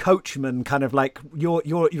coachman, kind of like you're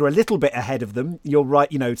a little bit ahead of them. You're right,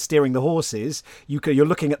 steering the horses. You're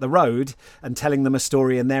looking at the road and telling them a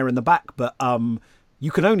story, and they're in the back, but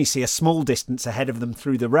you can only see a small distance ahead of them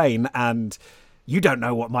through the rain, and you don't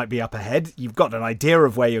know what might be up ahead. You've got an idea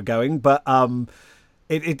of where you're going, but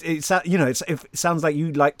it sounds like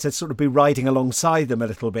you like to sort of be riding alongside them a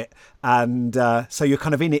little bit, and so you're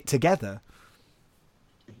kind of in it together.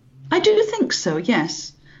 I do think so,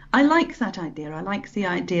 yes. I like that idea. I like the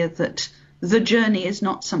idea that the journey is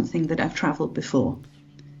not something that I've travelled before,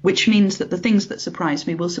 which means that the things that surprise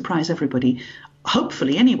me will surprise everybody.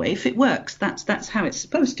 Hopefully, anyway, if it works, that's how it's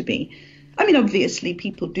supposed to be. I mean, obviously,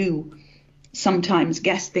 people do sometimes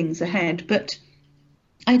guess things ahead, but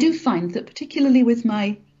I do find that particularly with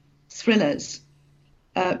my thrillers,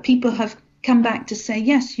 people have come back to say,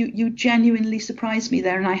 yes, you genuinely surprised me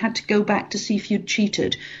there, and I had to go back to see if you'd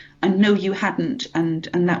cheated, and no, you hadn't, and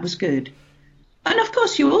that was good. And of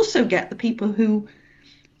course, you also get the people who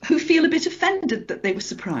feel a bit offended that they were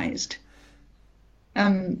surprised,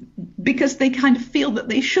 because they kind of feel that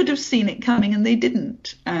they should have seen it coming and they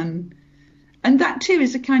didn't. And that too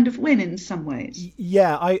is a kind of win in some ways.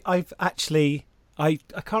 Yeah, I've actually... I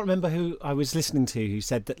can't remember who I was listening to who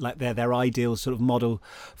said that like their ideal sort of model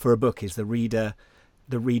for a book is the reader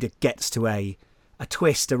gets to a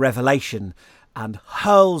twist, a revelation, and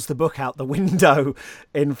hurls the book out the window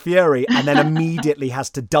in fury, and then immediately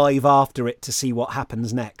has to dive after it to see what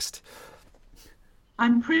happens next.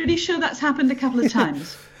 I'm pretty sure that's happened a couple of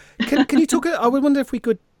times. Can you talk? I would wonder if we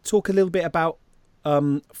could talk a little bit about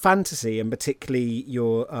fantasy, and particularly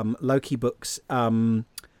your Loki books,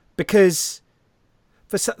 because.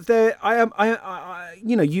 It's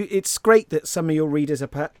great that some of your readers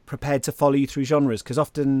are prepared to follow you through genres, because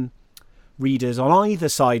often readers on either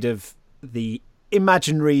side of the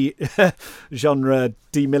imaginary genre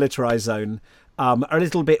demilitarized zone are a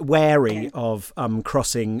little bit wary of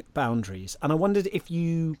crossing boundaries. And I wondered if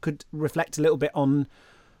you could reflect a little bit on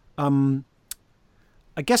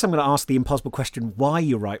I guess I'm going to ask the impossible question, why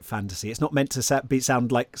you write fantasy. It's not meant to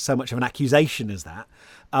sound like so much of an accusation as that.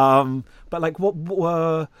 But like,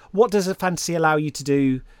 what does a fantasy allow you to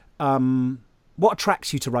do? What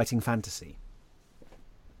attracts you to writing fantasy?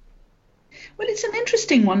 Well, it's an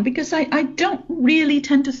interesting one because I don't really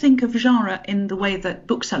tend to think of genre in the way that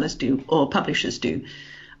booksellers do or publishers do.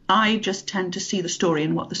 I just tend to see the story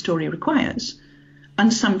and what the story requires.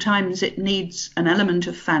 And sometimes it needs an element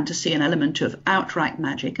of fantasy, an element of outright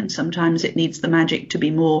magic, and sometimes it needs the magic to be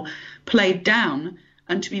more played down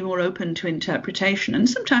and to be more open to interpretation. And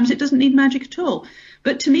sometimes it doesn't need magic at all.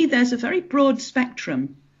 But to me, there's a very broad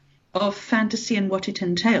spectrum of fantasy and what it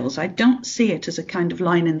entails. I don't see it as a kind of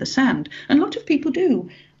line in the sand. And a lot of people do.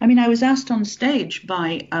 I mean, I was asked on stage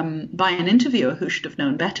by an interviewer who should have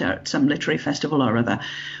known better at some literary festival or other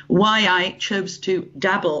why I chose to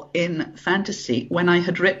dabble in fantasy when I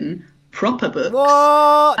had written proper books.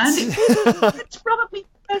 What? And it's probably,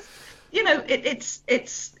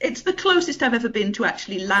 it's the closest I've ever been to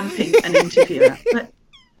actually lamping an interviewer.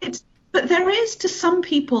 But there is, to some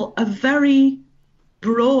people, a very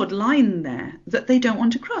broad line there that they don't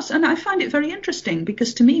want to cross. And I find it very interesting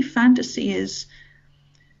because to me, fantasy is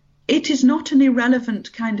not an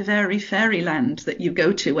irrelevant kind of airy fairyland that you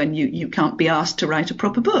go to when you can't be asked to write a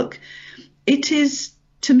proper book. It is,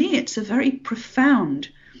 to me, it's a very profound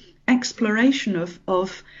exploration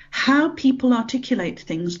of how people articulate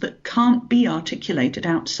things that can't be articulated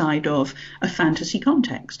outside of a fantasy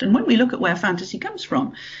context. And when we look at where fantasy comes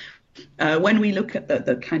from, when we look at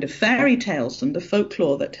the kind of fairy tales and the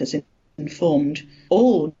folklore that has informed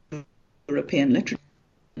all European literature,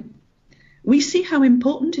 we see how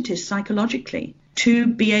important it is psychologically to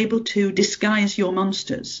be able to disguise your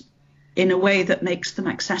monsters in a way that makes them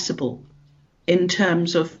accessible in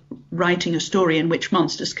terms of writing a story in which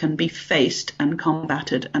monsters can be faced and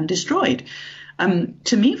combated and destroyed.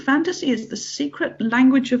 To me, fantasy is the secret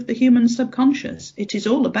language of the human subconscious. It is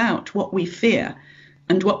all about what we fear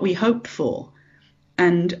and what we hope for,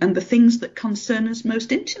 and the things that concern us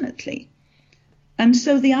most intimately. And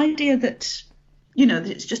so the idea that, that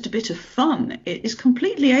it's just a bit of fun, it is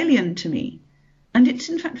completely alien to me. And it's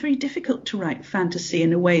in fact very difficult to write fantasy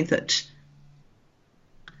in a way that,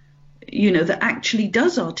 that actually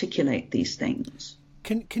does articulate these things.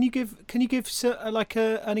 Can you give like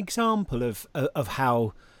an example of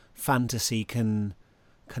how fantasy can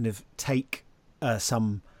kind of take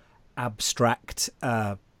some abstract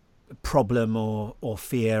problem or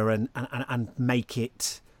fear and make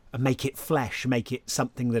it flesh, make it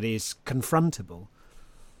something that is confrontable?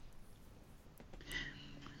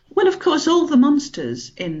 Well, of course, all the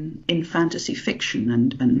monsters in fantasy fiction,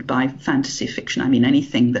 and by fantasy fiction I mean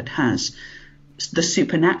anything that has the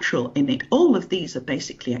supernatural in it, all of these are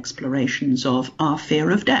basically explorations of our fear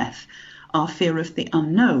of death, our fear of the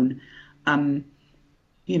unknown.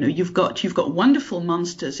 You've got wonderful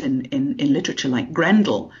monsters in literature like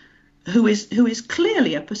Grendel, who is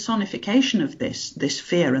clearly a personification of this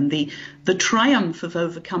fear, and the triumph of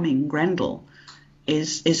overcoming Grendel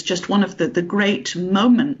is just one of the great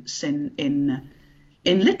moments in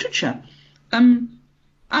literature. I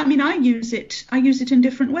use it in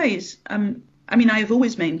different ways. I have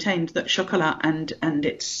always maintained that Chocolat and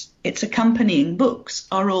its accompanying books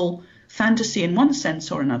are all fantasy in one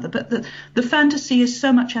sense or another, but the fantasy is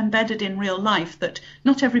so much embedded in real life that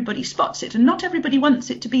not everybody spots it, and not everybody wants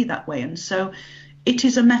it to be that way. And so it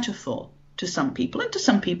is a metaphor to some people, and to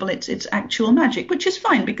some people it's actual magic, which is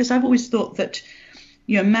fine, because I've always thought that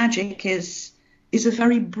magic is a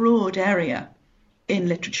very broad area in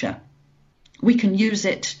literature. We can use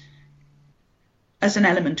it as an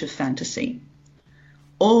element of fantasy,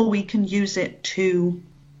 or we can use it to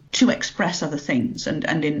express other things.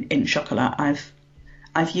 And in Chocolat,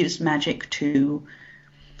 I've used magic to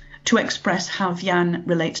express how Vianne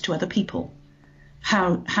relates to other people,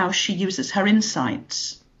 how she uses her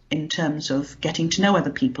insights in terms of getting to know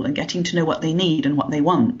other people and getting to know what they need and what they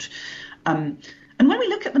want. And when we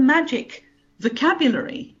look at the magic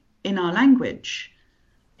vocabulary in our language,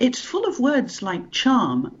 it's full of words like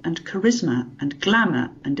charm and charisma and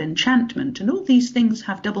glamour and enchantment, and all these things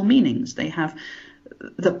have double meanings. They have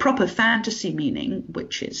the proper fantasy meaning,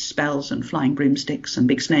 which is spells and flying broomsticks and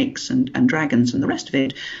big snakes and dragons and the rest of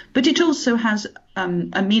it, but it also has a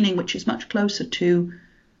meaning which is much closer to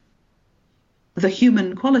the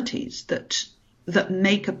human qualities that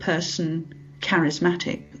make a person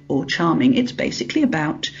charismatic or charming. It's basically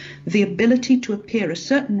about the ability to appear a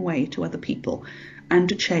certain way to other people and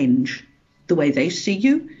to change the way they see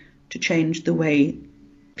you, to change the way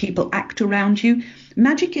people act around you.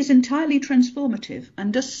 Magic is entirely transformative,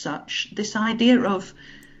 and as such, this idea of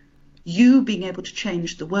you being able to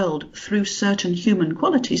change the world through certain human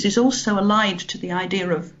qualities is also allied to the idea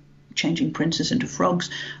of changing princes into frogs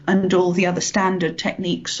and all the other standard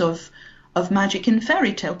techniques of magic in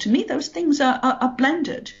fairy tale. To me, those things are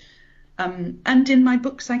blended. And in my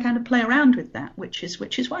books, I kind of play around with that, which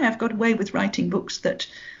is why I've got away with writing books that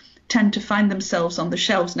tend to find themselves on the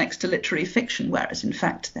shelves next to literary fiction, whereas in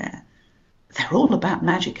fact they're all about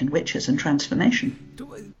magic and witches and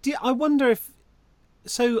transformation. I wonder if...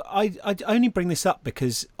 So I only bring this up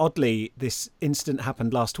because, oddly, this incident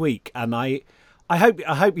happened last week, and I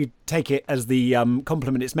hope you take it as the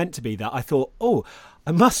compliment it's meant to be, that I thought,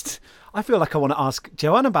 I feel like I want to ask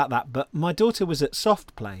Joanne about that, but my daughter was at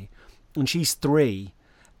Soft Play, and she's 3,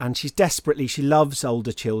 and she loves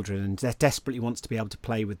older children and desperately wants to be able to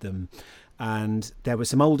play with them. And there were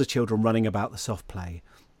some older children running about the Soft Play,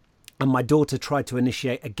 and my daughter tried to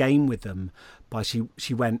initiate a game with them by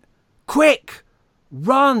she went, "Quick,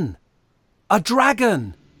 run, a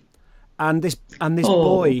dragon!" And this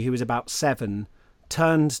boy, who was about 7,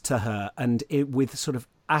 turned to her and with sort of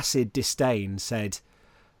acid disdain said,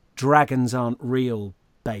 "Dragons aren't real,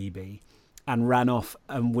 baby," and ran off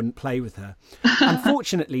and wouldn't play with her.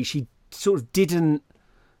 Unfortunately, she sort of didn't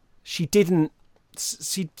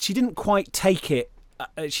quite take it.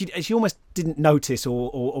 She almost didn't notice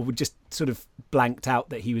or would just sort of blanked out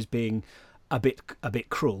that he was being a bit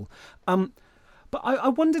cruel. But I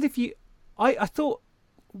wondered if I thought,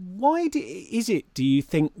 why is it, do you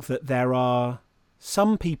think, that there are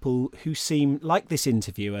some people who seem, like this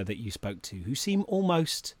interviewer that you spoke to, who seem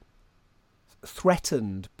almost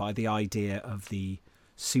threatened by the idea of the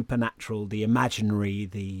supernatural, the imaginary,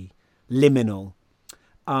 the liminal,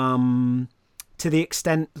 to the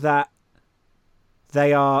extent that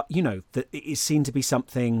they are, that it is seen to be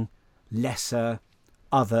something lesser,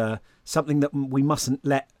 other, something that we mustn't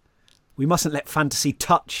let fantasy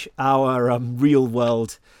touch our real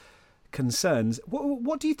world concerns.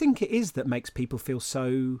 What do you think it is that makes people feel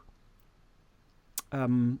so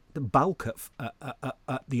the bulk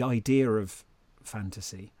at the idea of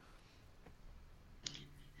fantasy?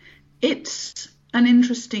 It's an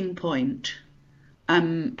interesting point,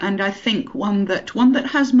 and I think one that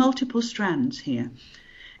has multiple strands here.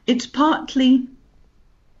 It's partly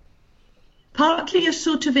a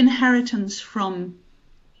sort of inheritance from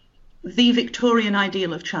the Victorian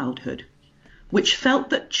ideal of childhood, which felt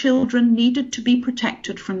that children needed to be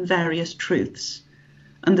protected from various truths.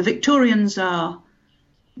 And the Victorians are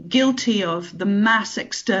guilty of the mass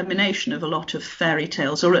extermination of a lot of fairy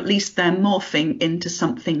tales, or at least they're morphing into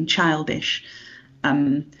something childish,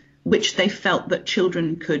 which they felt that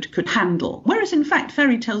children could handle. Whereas in fact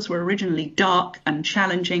fairy tales were originally dark and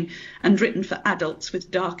challenging and written for adults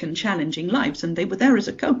with dark and challenging lives, and they were there as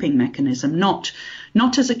a coping mechanism, not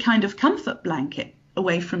as a kind of comfort blanket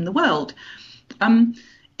away from the world.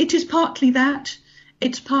 It is partly that.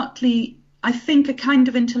 It's partly, I think, a kind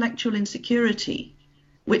of intellectual insecurity,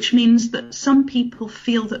 which means that some people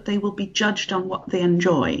feel that they will be judged on what they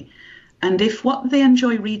enjoy. And if what they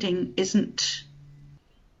enjoy reading isn't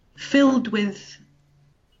filled with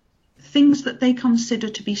things that they consider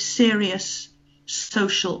to be serious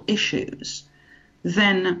social issues,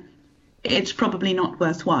 then it's probably not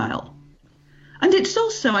worthwhile. And it's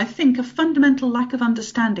also, I think, a fundamental lack of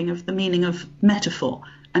understanding of the meaning of metaphor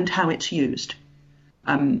and how it's used.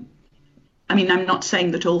 I mean, I'm not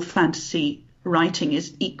saying that all fantasy writing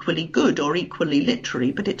is equally good or equally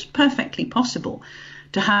literary, but it's perfectly possible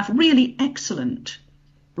to have really excellent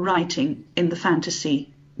writing in the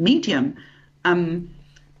fantasy medium. And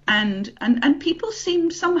people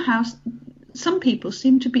seem some people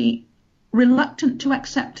seem to be reluctant to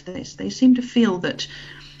accept this. They seem to feel that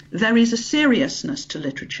there is a seriousness to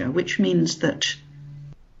literature, which means that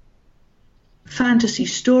fantasy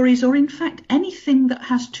stories, or in fact anything that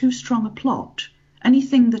has too strong a plot,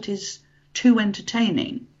 anything that is too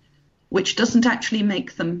entertaining, which doesn't actually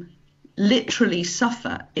make them literally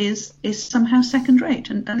suffer, is somehow second rate.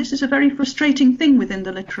 And this is a very frustrating thing within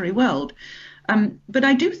the literary world. But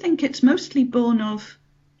I do think it's mostly born of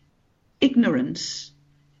ignorance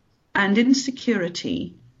and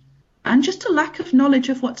insecurity and just a lack of knowledge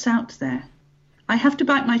of what's out there. I have to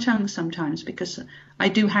bite my tongue sometimes because I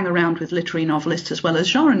do hang around with literary novelists as well as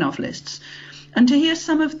genre novelists. And to hear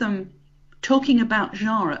some of them talking about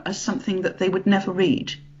genre as something that they would never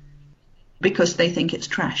read because they think it's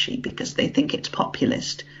trashy, because they think it's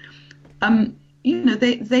populist,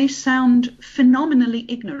 they sound phenomenally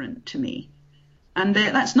ignorant to me. And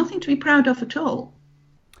that's nothing to be proud of at all.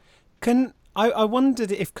 I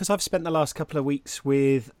wondered if, because I've spent the last couple of weeks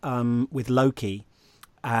with Loki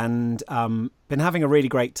and been having a really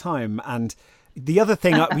great time. And the other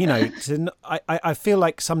thing, I feel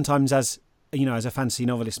like sometimes as a fantasy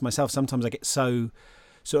novelist myself, sometimes I get so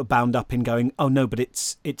sort of bound up in going, oh no, but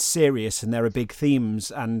it's serious and there are big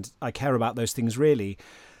themes and I care about those things really,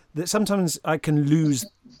 that sometimes I can lose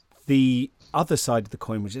the other side of the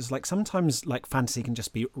coin, which is like sometimes like fantasy can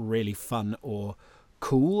just be really fun or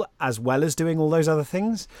cool as well as doing all those other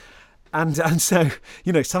things. And so,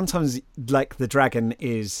 sometimes like the dragon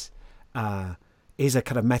is a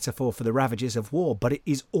kind of metaphor for the ravages of war, but it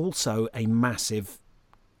is also a massive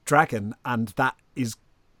dragon, and that is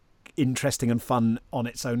interesting and fun on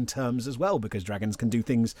its own terms as well, because dragons can do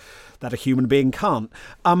things that a human being can't.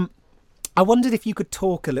 I wondered if you could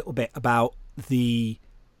talk a little bit about the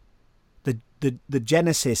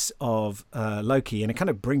genesis of Loki, and it kind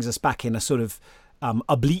of brings us back in a sort of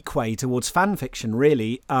oblique way towards fan fiction,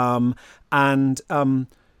 really, and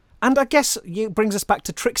I guess it brings us back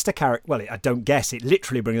to trickster character. Well, I don't guess, it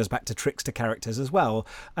literally brings us back to trickster characters as well,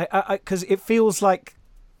 because it feels like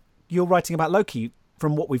you're writing about Loki,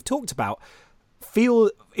 from what we've talked about,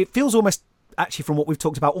 it feels almost, actually from what we've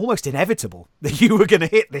talked about, almost inevitable that you were going to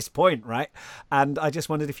hit this point, right? And I just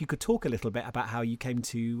wondered if you could talk a little bit about how you came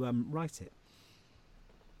to write it.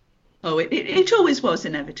 Oh, it always was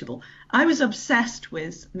inevitable. I was obsessed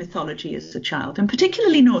with mythology as a child, and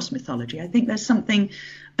particularly Norse mythology. I think there's something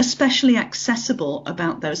especially accessible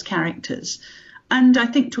about those characters. And I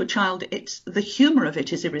think to a child, it's the humour of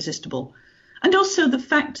it is irresistible. And also the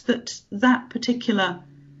fact that that particular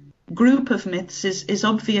group of myths is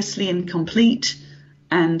obviously incomplete,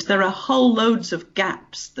 and there are whole loads of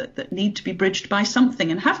gaps that need to be bridged by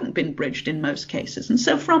something and haven't been bridged in most cases. And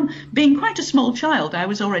so from being quite a small child, I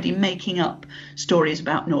was already making up stories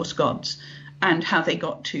about Norse gods. and how they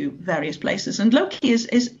got to various places. And Loki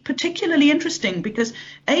is particularly interesting because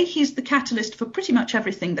he's the catalyst for pretty much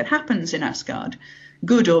everything that happens in Asgard,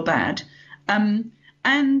 good or bad, and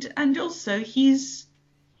also he is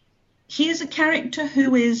a character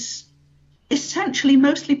who is essentially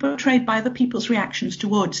mostly portrayed by other people's reactions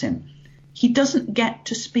towards him. He doesn't get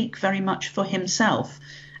to speak very much for himself,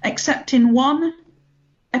 except in one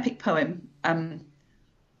epic poem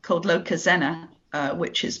called Loka Zena,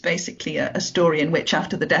 which is basically a story in which,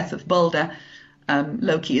 after the death of Balder,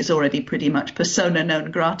 Loki is already pretty much persona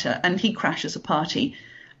non grata, and he crashes a party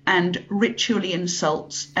and ritually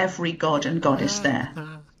insults every god and goddess there.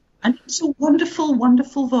 And it's a wonderful,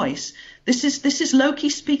 wonderful voice. This is Loki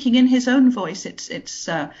speaking in his own voice. It's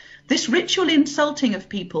this ritual insulting of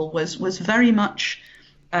people was very much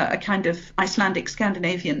a kind of Icelandic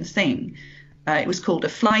Scandinavian thing. It was called a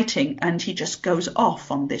flyting, and he just goes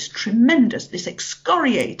off on this tremendous, this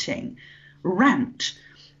excoriating rant.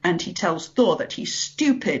 And he tells Thor that he's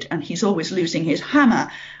stupid and he's always losing his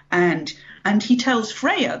hammer. And he tells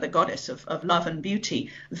Freya, the goddess of love and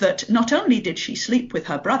beauty, that not only did she sleep with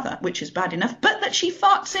her brother, which is bad enough, but that she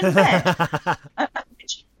farts in bed.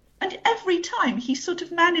 And every time he sort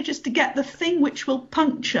of manages to get the thing which will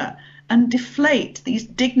puncture and deflate these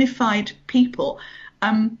dignified people.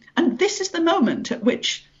 And this is the moment at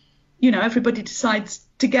which, everybody decides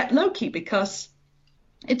to get Loki, because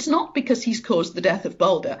it's not because he's caused the death of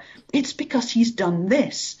Balder. It's because he's done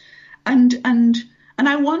this. And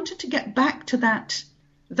I wanted to get back to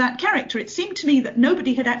that character. It seemed to me that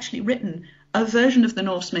nobody had actually written a version of the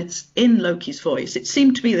Norse myths in Loki's voice. It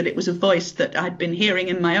seemed to me that it was a voice that I'd been hearing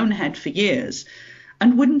in my own head for years.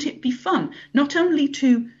 And wouldn't it be fun not only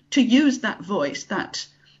to use that voice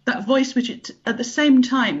which is at the same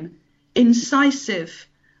time incisive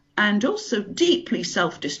and also deeply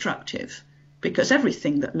self-destructive, because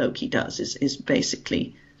everything that Loki does is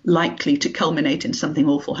basically likely to culminate in something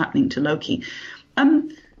awful happening to Loki.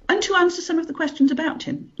 And to answer some of the questions about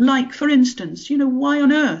him, like, for instance, why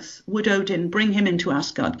on earth would Odin bring him into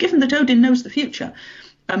Asgard, given that Odin knows the future,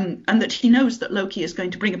 and that he knows that Loki is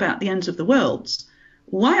going to bring about the ends of the worlds?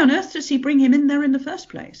 Why on earth does he bring him in there in the first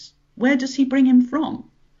place? Where does he bring him from?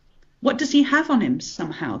 What does he have on him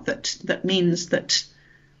somehow that means that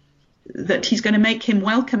he's going to make him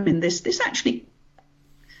welcome in this actually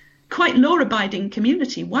quite law-abiding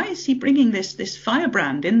community? Why is he bringing this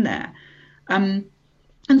firebrand in there? And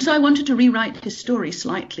so I wanted to rewrite his story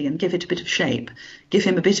slightly and give it a bit of shape, give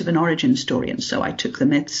him a bit of an origin story. And so I took the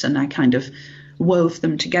myths and I kind of wove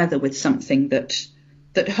them together with something that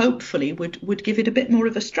hopefully would give it a bit more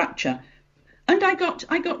of a structure. And I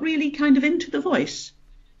got really kind of into the voice.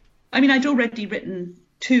 I mean, I'd already written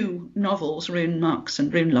 2 novels, Rune Marks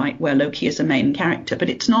and Rune Light, where Loki is a main character, but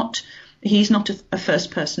he's not a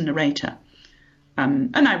first-person narrator.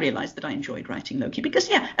 And I realised that I enjoyed writing Loki because,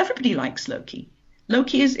 everybody likes Loki.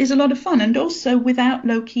 Loki is a lot of fun, and also without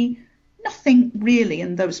Loki, nothing really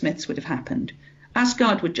in those myths would have happened.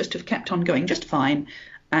 Asgard would just have kept on going just fine,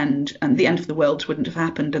 and the end of the worlds wouldn't have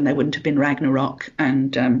happened, and there wouldn't have been Ragnarok.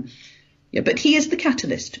 But he is the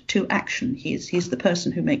catalyst to action. He's the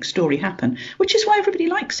person who makes story happen, which is why everybody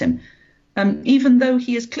likes him, even though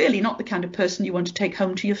he is clearly not the kind of person you want to take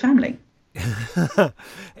home to your family.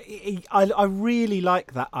 I really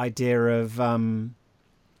like that idea of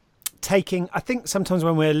taking. I think sometimes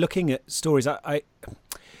when we're looking at stories, I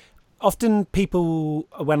often people,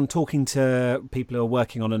 when I'm talking to people who are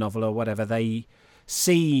working on a novel or whatever, they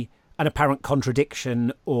see an apparent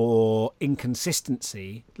contradiction or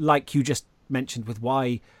inconsistency, like you just mentioned with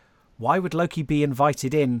why would Loki be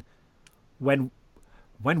invited in when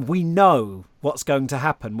we know what's going to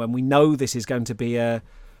happen, when we know this is going to be a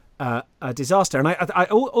disaster. And I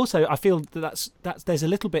also feel that's there's a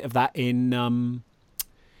little bit of that in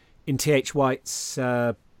T.H. White's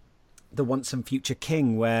The Once and Future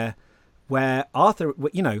King, where Arthur,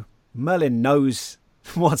 Merlin knows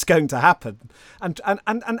what's going to happen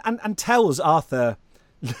and tells Arthur,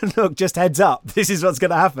 look, just heads up, this is what's going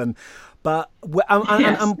to happen. But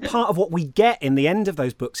and part of what we get in the end of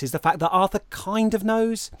those books is the fact that Arthur kind of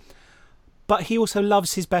knows, but he also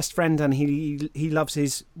loves his best friend and he loves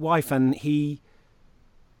his wife, and he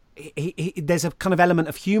there's a kind of element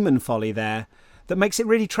of human folly there that makes it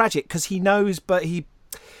really tragic, because he knows, but he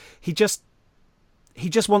just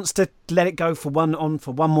wants to let it go for one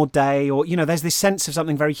more day, or there's this sense of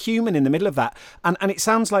something very human in the middle of that, and it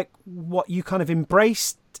sounds like what you kind of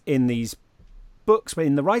embraced in these books, but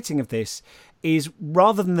in the writing of this, is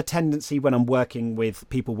rather than the tendency when I'm working with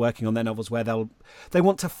people working on their novels where they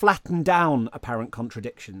want to flatten down apparent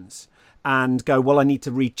contradictions and go, well, I need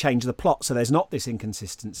to rechange the plot so there's not this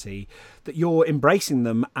inconsistency, that you're embracing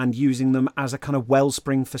them and using them as a kind of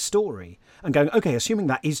wellspring for story and going, okay, assuming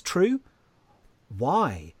that is true,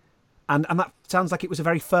 why? And that sounds like it was a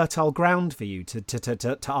very fertile ground for you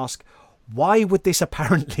to ask, why would this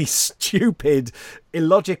apparently stupid,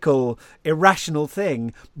 illogical, irrational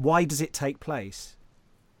thing, why does it take place?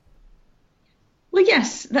 Well,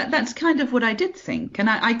 yes, that's kind of what I did think. And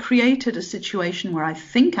I created a situation where I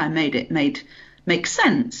think I made it make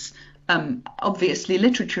sense. Obviously,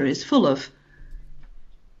 literature is full of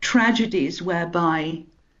tragedies whereby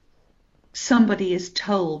somebody is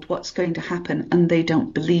told what's going to happen and they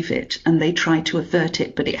don't believe it and they try to avert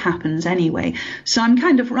it, but it happens anyway. So I'm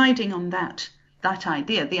kind of riding on that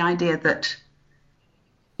idea, the idea that,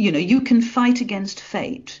 you can fight against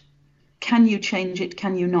fate. Can you change it?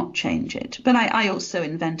 Can you not change it? But I also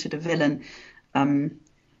invented a villain in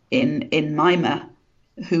Mima,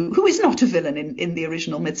 who is not a villain in the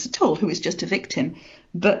original myths at all, who is just a victim.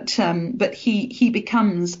 But he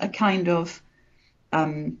becomes a kind of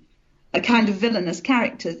villainous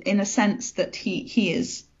character in a sense that he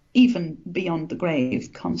is, even beyond the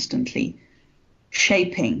grave, constantly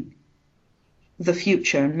shaping the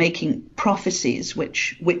future and making prophecies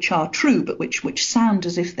which are true, but which sound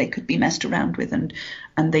as if they could be messed around with, and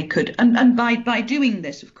they could. And by doing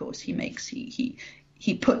this, of course, he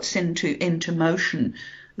puts into motion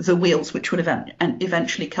the wheels which would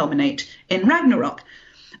eventually culminate in Ragnarok.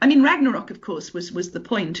 I mean, Ragnarok, of course, was the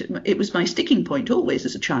point. It was my sticking point always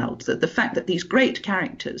as a child, that the fact that these great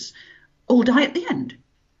characters all die at the end.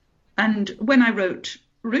 And when I wrote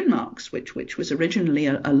Rune Marks, which was originally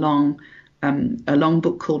a long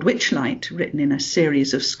book called Witchlight, written in a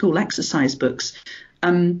series of school exercise books,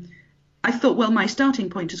 I thought, well, my starting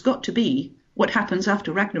point has got to be what happens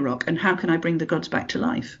after Ragnarok and how can I bring the gods back to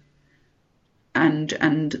life. And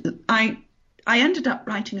I ended up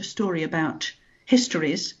writing a story about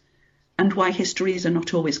histories and why histories are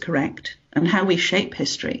not always correct, and how we shape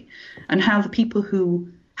history, and how the people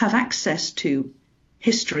who have access to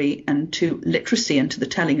history and to literacy and to the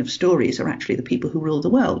telling of stories are actually the people who rule the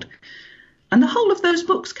world. And the whole of those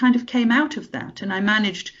books kind of came out of that, and I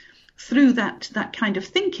managed through that kind of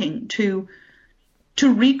thinking to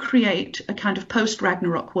recreate a kind of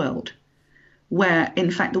post-Ragnarok world, where,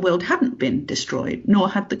 in fact, the world hadn't been destroyed, nor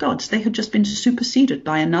had the gods. They had just been superseded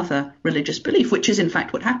by another religious belief, which is, in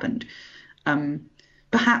fact, what happened.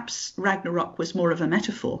 Perhaps Ragnarok was more of a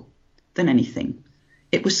metaphor than anything.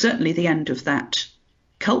 It was certainly the end of that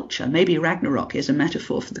culture. Maybe Ragnarok is a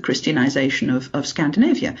metaphor for the Christianization of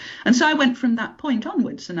Scandinavia. And so I went from that point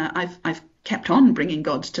onwards, and I've kept on bringing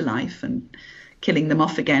gods to life and killing them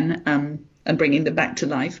off again, and bringing them back to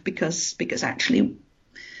life, because actually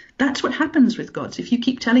that's what happens with gods. If you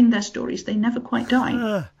keep telling their stories, they never quite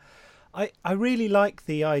die. I really like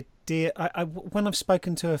the idea. When I've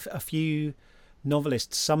spoken to a few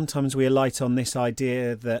novelists, sometimes we alight on this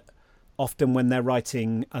idea that often when they're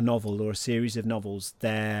writing a novel or a series of novels,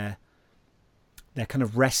 they're kind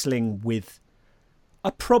of wrestling with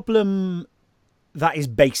a problem that is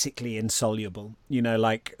basically insoluble.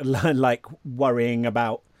 Like worrying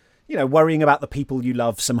about the people you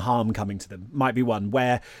love, some harm coming to them might be one,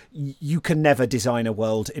 where you can never design a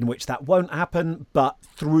world in which that won't happen, but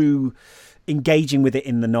through engaging with it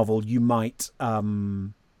in the novel, you might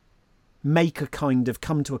come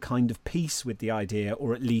to a kind of peace with the idea,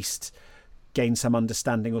 or at least gain some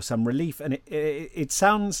understanding or some relief. And it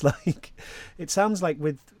sounds like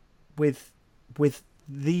with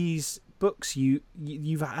these books,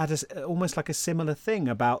 you've had almost like a similar thing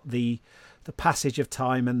about the passage of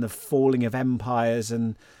time and the falling of empires,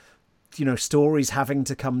 and stories having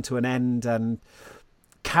to come to an end, and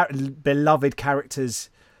beloved characters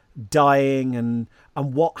dying, and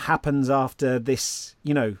what happens after this,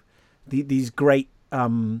 these great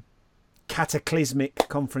cataclysmic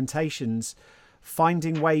confrontations,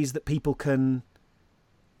 finding ways that people can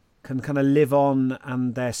kind of live on,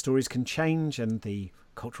 and their stories can change, and the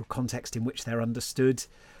cultural context in which they're understood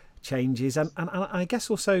changes, and I guess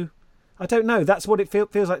also, I don't know, that's what it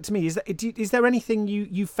feels like to me. Is there anything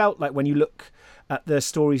you felt like when you look at the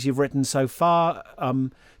stories you've written so far?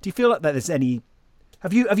 Do you feel like that there's any?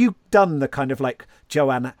 Have you done the kind of like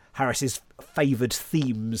Joanne Harris's favoured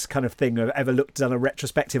themes kind of thing, or ever done a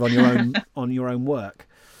retrospective on your own work?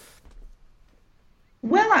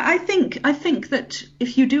 Well, I think that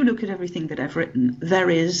if you do look at everything that I've written, there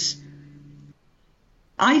is,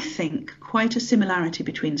 I think, quite a similarity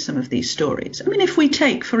between some of these stories. I mean, if we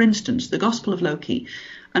take, for instance, the Gospel of Loki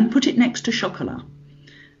and put it next to Chocolat,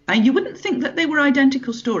 you wouldn't think that they were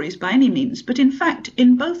identical stories by any means, but in fact,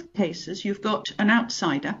 in both cases, you've got an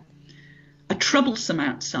outsider a troublesome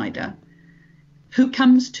outsider who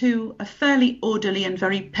comes to a fairly orderly and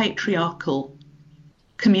very patriarchal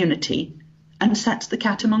community and sets the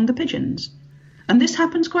cat among the pigeons. And this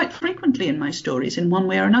happens quite frequently in my stories in one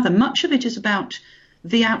way or another. Much of it is about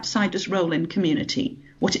the outsider's role in community,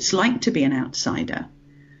 what it's like to be an outsider.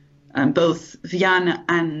 Both Vian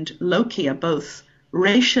and Loki are both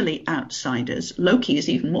racially outsiders. Loki is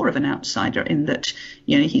even more of an outsider in that,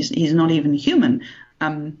 he's not even human.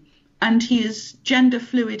 And he is gender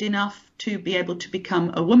fluid enough to be able to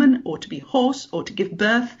become a woman or to be horse or to give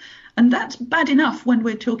birth. And that's bad enough when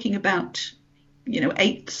we're talking about,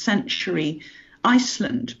 8th century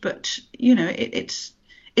Iceland. But,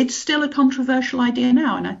 it's still a controversial idea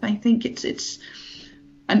now. And I think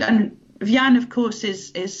and Vian, of course,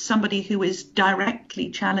 is somebody who is directly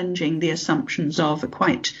challenging the assumptions of a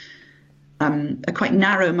quite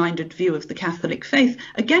narrow-minded view of the Catholic faith.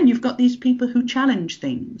 Again, you've got these people who challenge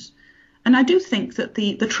things. And I do think that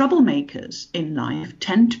the troublemakers in life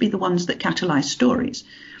tend to be the ones that catalyze stories.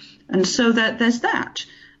 And so there's that.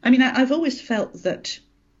 I mean, I've always felt that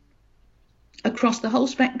across the whole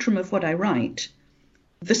spectrum of what I write,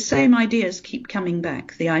 the same ideas keep coming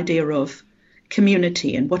back. The idea of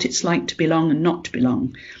community and what it's like to belong and not to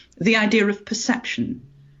belong. The idea of perception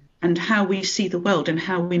and how we see the world and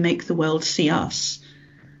how we make the world see us.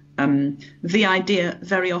 The idea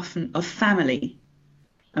very often of family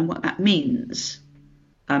and what that means.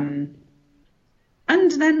 And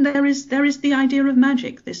then there is the idea of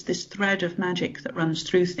magic, this thread of magic that runs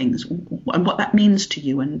through things, and what that means to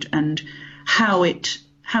you, and how it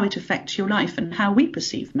affects your life and how we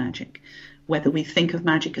perceive magic, whether we think of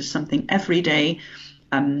magic as something everyday,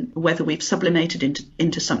 whether we've sublimated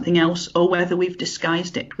into something else, or whether we've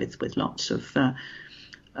disguised it with lots of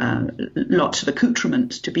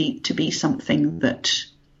accoutrements to be something that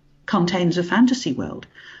contains a fantasy world.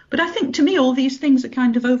 But I think, to me, all these things are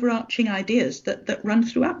kind of overarching ideas that run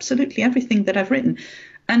through absolutely everything that I've written.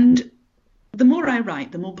 And the more I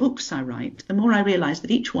write, the more books I write, the more I realise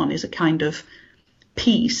that each one is a kind of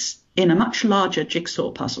piece in a much larger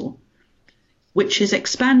jigsaw puzzle, which is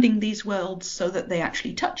expanding these worlds so that they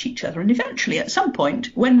actually touch each other. And eventually, at some point,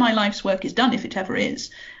 when my life's work is done, if it ever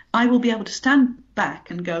is, I will be able to stand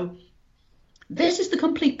back and go, this is the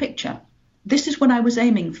complete picture. This is what I was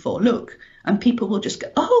aiming for. Look. And people will just go,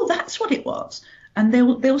 oh, that's what it was. And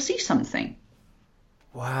they'll see something.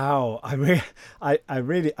 Wow. I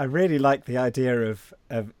really like the idea of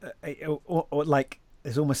like,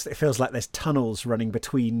 it feels like there's tunnels running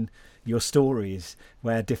between your stories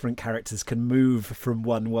where different characters can move from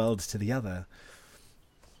one world to the other.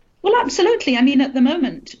 Well, absolutely. I mean, at the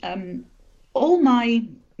moment, all my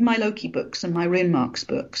Loki books and my Rune Marks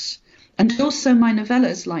books, and also my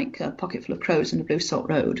novellas like Pocketful of Crows and The Blue Salt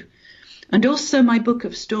Road, and also my book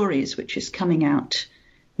of stories, which is coming out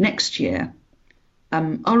next year,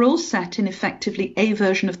 are all set in effectively a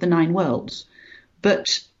version of the 9 worlds.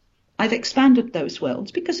 But I've expanded those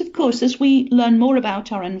worlds because, of course, as we learn more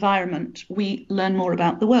about our environment, we learn more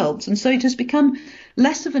about the worlds. And so it has become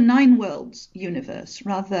less of a 9 worlds universe,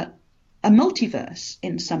 rather a multiverse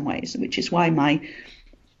in some ways, which is why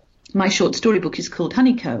my short story book is called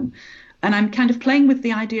Honeycomb. And I'm kind of playing with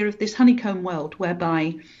the idea of this honeycomb world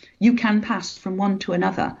whereby you can pass from one to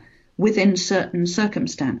another within certain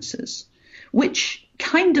circumstances, which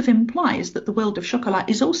kind of implies that the world of Chocolat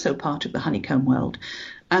is also part of the honeycomb world.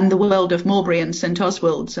 And the world of Mowbray and St.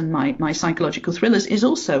 Oswald's and my psychological thrillers is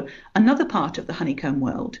also another part of the honeycomb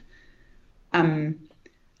world. And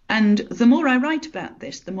the more I write about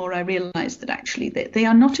this, the more I realise that actually they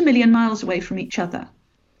are not a million miles away from each other.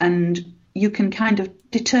 And you can kind of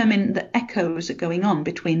determine the echoes are going on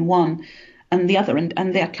between one and the other,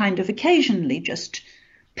 and they're kind of occasionally just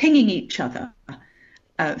pinging each other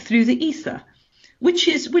through the ether, which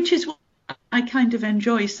is what I kind of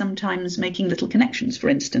enjoy sometimes, making little connections. For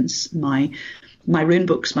instance, my Rune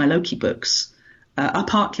books, my Loki books, are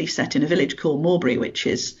partly set in a village called Mowbray, which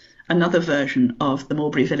is another version of the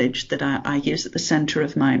Mowbray village that I use at the centre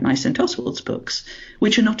of my St. Oswald's books,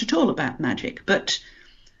 which are not at all about magic. But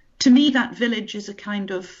to me, that village is a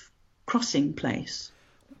kind of crossing place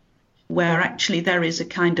where actually there is a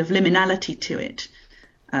kind of liminality to it.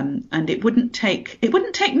 And it wouldn't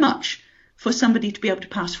take much for somebody to be able to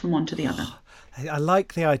pass from one to the other. I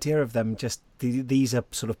like the idea of them. Just these are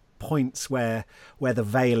sort of points where the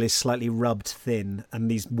veil is slightly rubbed thin,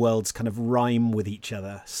 and these worlds kind of rhyme with each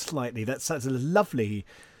other slightly. That's a lovely.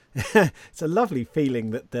 It's a lovely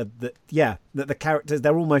feeling that the characters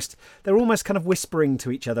they're almost kind of whispering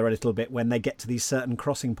to each other a little bit when they get to these certain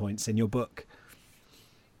crossing points in your book.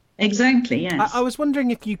 Exactly. Yes. I was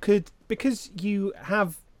wondering if you could, because you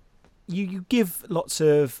have you give lots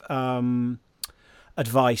of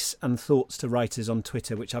advice and thoughts to writers on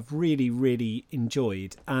Twitter, which I've really, really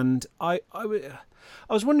enjoyed. And I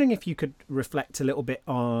was wondering if you could reflect a little bit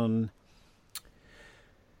on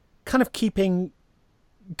kind of keeping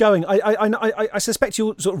going. I suspect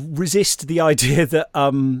you'll sort of resist the idea that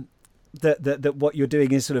that what you're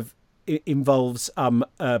doing is sort of involves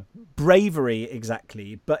bravery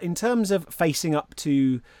exactly, but in terms of facing up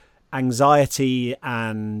to anxiety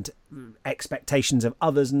and expectations of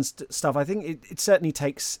others and stuff, I think it certainly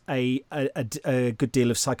takes a good deal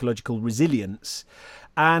of psychological resilience.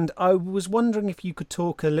 And I was wondering if you could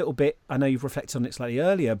talk a little bit, I know you've reflected on it slightly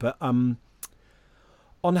earlier, but on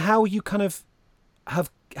how you kind of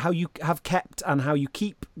how you have kept and how you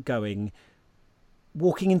keep going,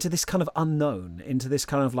 walking into this kind of unknown, into this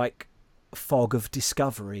kind of like fog of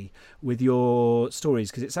discovery with your stories,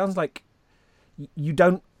 because it sounds like you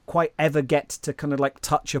don't quite ever get to kind of like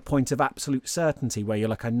touch a point of absolute certainty where you're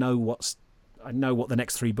like, I know what the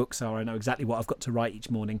next 3 books are, I know exactly what I've got to write each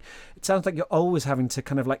morning. It sounds like you're always having to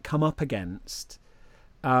kind of like come up against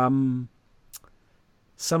some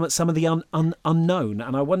of the unknown,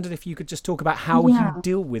 and I wondered if you could just talk about how you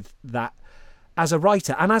deal with that as a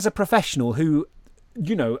writer and as a professional who,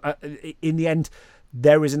 you know, in the end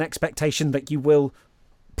there is an expectation that you will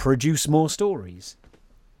produce more stories.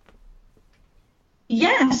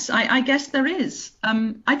 Yes, I guess there is.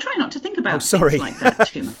 I try not to think about things like that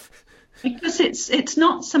too much because it's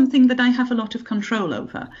not something that I have a lot of control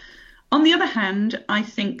over. On the other hand, I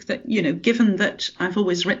think that, you know, given that I've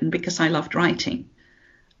always written because I loved writing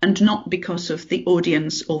and not because of the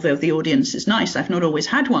audience, although the audience is nice, I've not always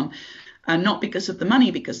had one, and not because of the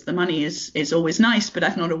money, because the money is always nice, but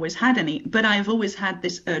I've not always had any. But I've always had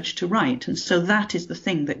this urge to write, and so that is the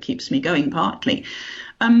thing that keeps me going partly.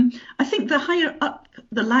 I think the higher up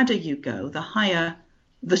the ladder you go, the higher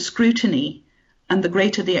the scrutiny and the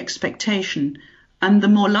greater the expectation, and the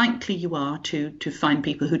more likely you are to find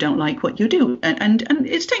people who don't like what you do. And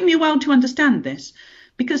it's taken me a while to understand this,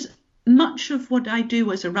 because much of what I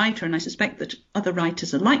do as a writer, and I suspect that other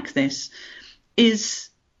writers are like this, is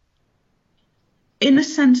in a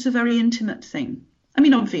sense a very intimate thing. I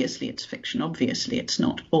mean, obviously it's fiction, obviously it's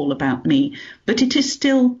not all about me, but it is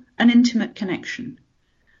still an intimate connection.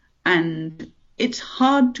 And it's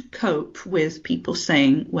hard to cope with people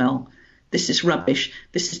saying, well, this is rubbish,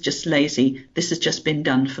 this is just lazy, this has just been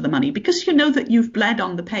done for the money, because you know that you've bled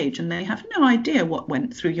on the page and they have no idea what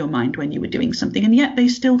went through your mind when you were doing something, and yet they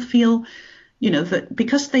still feel, you know, that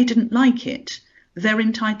because they didn't like it, they're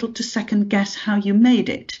entitled to second guess how you made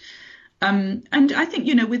it. And I think,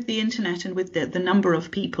 you know, with the internet and with the number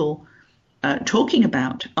of people talking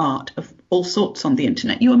about art of all sorts on the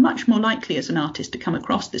internet, you are much more likely as an artist to come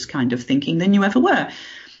across this kind of thinking than you ever were.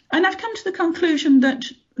 And I've come to the conclusion that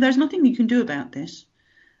there's nothing you can do about this,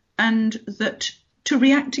 and that to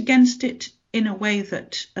react against it in a way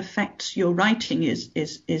that affects your writing is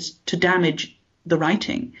to damage the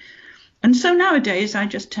writing. And so nowadays I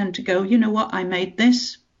just tend to go, you know what, I made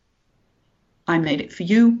this, I made it for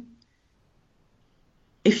you.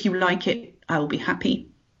 If you like it, I will be happy.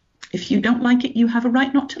 If you don't like it, you have a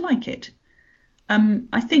right not to like it.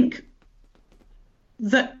 I think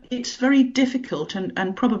that it's very difficult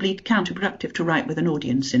and probably counterproductive to write with an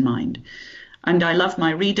audience in mind. And I love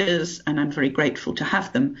my readers and I'm very grateful to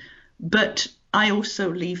have them. But I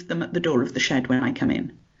also leave them at the door of the shed when I come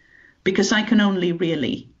in, because I can only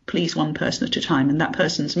really please one person at a time, and that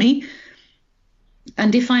person's me.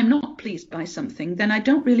 And if I'm not pleased by something, then I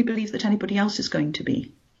don't really believe that anybody else is going to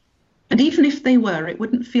be. And even if they were, it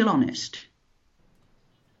wouldn't feel honest.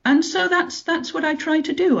 And so that's what I try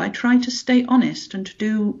to do. I try to stay honest and to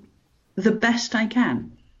do the best I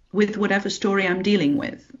can with whatever story I'm dealing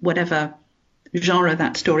with, whatever genre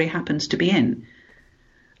that story happens to be in.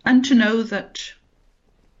 And to know that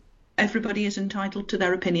everybody is entitled to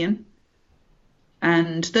their opinion,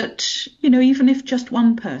 and that, you know, even if just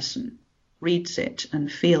one person reads it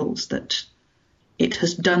and feels that it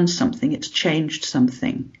has done something, it's changed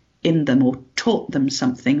something in them, or taught them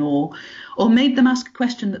something, or made them ask a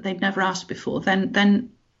question that they'd never asked before,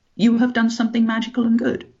 then you have done something magical and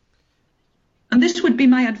good. And this would be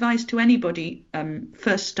my advice to anybody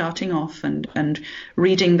first starting off and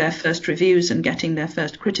reading their first reviews and getting their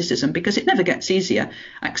first criticism, because it never gets easier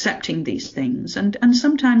accepting these things. And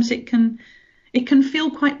sometimes it can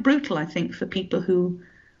feel quite brutal, I think, for people who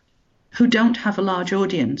don't have a large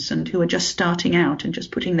audience and who are just starting out and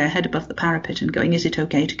just putting their head above the parapet and going, is it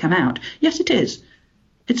okay to come out? Yes, it is.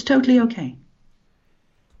 It's totally okay.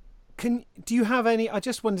 Do you have any, I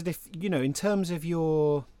just wondered if, you know, in terms of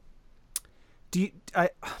your,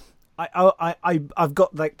 I've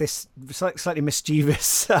got like this slightly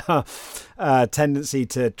mischievous tendency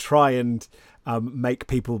to try and make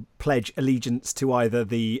people pledge allegiance to either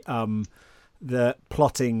the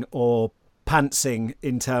plotting or pantsing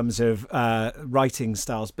in terms of writing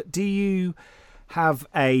styles. But do you have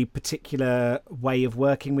a particular way of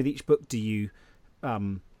working with each book? Do you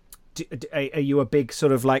are you a big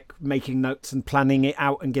sort of like making notes and planning it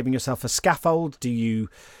out and giving yourself a scaffold? Do you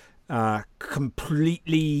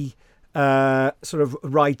completely sort of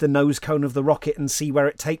ride the nose cone of the rocket and see where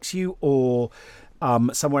it takes you, or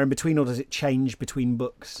somewhere in between, or does it change between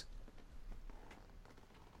books?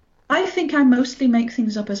 I think I mostly make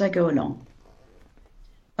things up as I go along.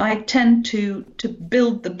 I tend to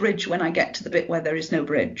build the bridge when I get to the bit where there is no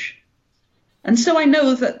bridge. And so I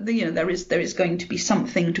know that there is going to be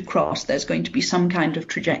something to cross. There's going to be some kind of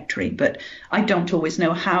trajectory, but I don't always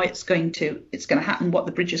know how it's going to happen, what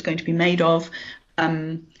the bridge is going to be made of,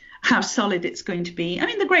 how solid it's going to be. I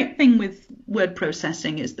mean, the great thing with word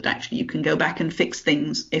processing is that actually you can go back and fix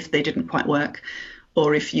things if they didn't quite work,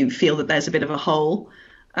 or if you feel that there's a bit of a hole.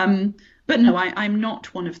 But no, I'm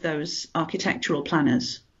not one of those architectural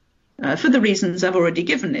planners. For the reasons I've already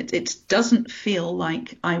given, it doesn't feel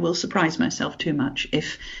like I will surprise myself too much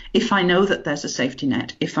if I know that there's a safety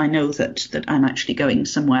net, if I know that I'm actually going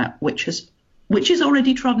somewhere which is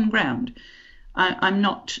already trodden ground. I'm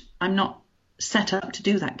not set up to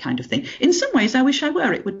do that kind of thing. In some ways, I wish I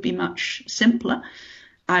were. It would be much simpler.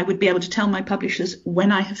 I would be able to tell my publishers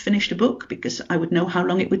when I have finished a book, because I would know how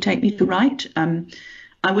long it would take me to write.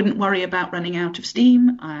 I wouldn't worry about running out of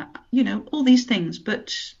steam, all these things,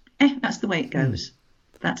 but that's the way it goes.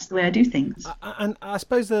 That's the way I do things. And I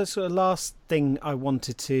suppose the sort of last thing I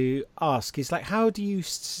wanted to ask is, like, how do you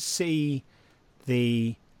see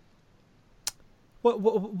the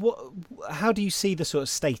how do you see the sort of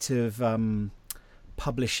state of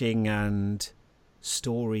publishing and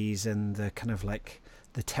stories and the kind of like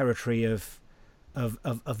the territory of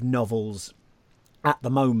novels at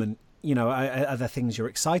the moment? Are there things you're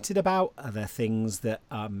excited about? Are there things that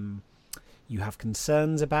you have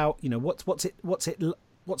concerns about?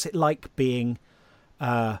 What's it like being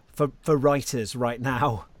for writers right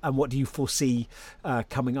now, and what do you foresee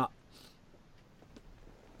coming up?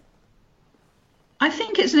 I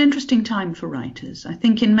think it's an interesting time for writers. I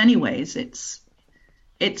think in many ways it's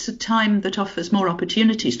a time that offers more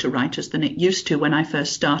opportunities to writers than it used to when I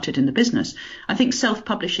first started in the business. I think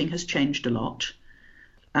self-publishing has changed a lot.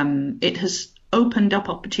 It has opened up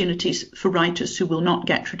opportunities for writers who will not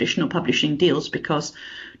get traditional publishing deals, because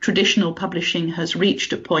traditional publishing has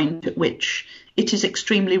reached a point at which it is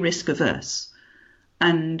extremely risk averse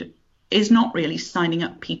and is not really signing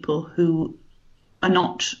up people who are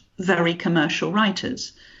not very commercial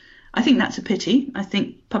writers. I think that's a pity. I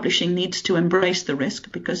think publishing needs to embrace the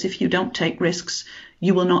risk, because if you don't take risks,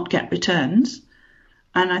 you will not get returns.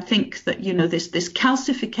 And I think that, this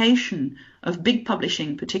calcification of big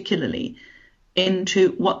publishing particularly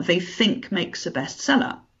into what they think makes a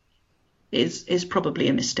bestseller is probably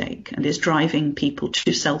a mistake, and is driving people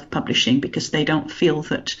to self-publishing because they don't feel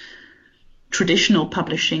that traditional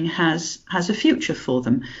publishing has a future for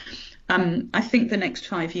them. I think the next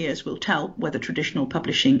 5 years will tell whether traditional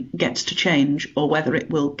publishing gets to change or whether it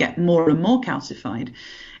will get more and more calcified.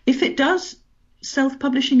 If it does,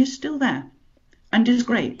 self-publishing is still there and is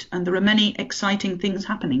great, and there are many exciting things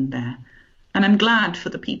happening there. And I'm glad for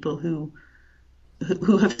the people who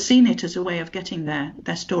have seen it as a way of getting their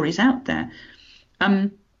stories out there. I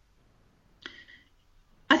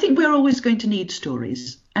think we're always going to need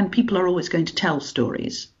stories, and people are always going to tell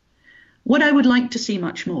stories. What I would like to see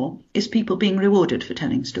much more is people being rewarded for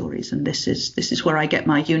telling stories. And this is where I get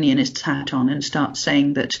my unionist's hat on and start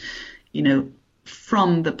saying that,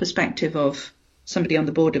 from the perspective of somebody on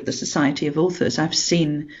the board of the Society of Authors, I've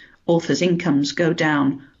seen authors' incomes go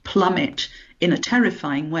down, plummet in a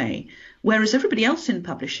terrifying way, whereas everybody else in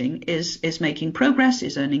publishing is making progress,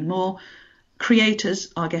 is earning more.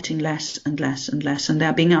 Creators are getting less and less and less, and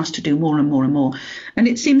they're being asked to do more and more and more. And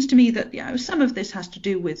it seems to me that some of this has to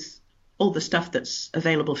do with all the stuff that's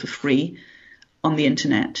available for free on the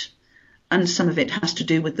internet, and some of it has to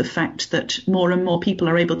do with the fact that more and more people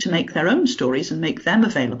are able to make their own stories and make them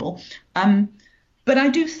available. But I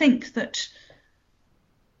do think that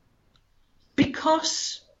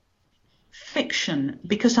because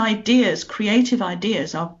ideas, creative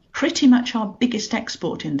ideas, are pretty much our biggest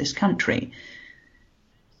export in this country,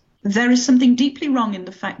 there is something deeply wrong in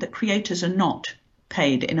the fact that creators are not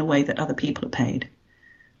paid in a way that other people are paid.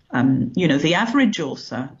 The average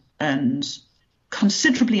author earns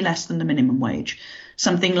considerably less than the minimum wage,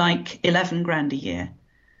 something like 11 grand a year.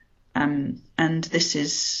 And this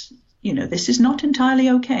is this is not entirely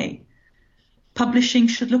okay. Publishing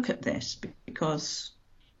should look at this, because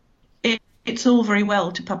it's all very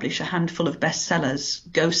well to publish a handful of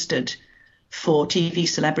bestsellers ghosted for TV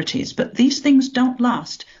celebrities, but these things don't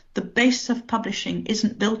last. The base of publishing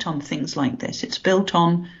isn't built on things like this. It's built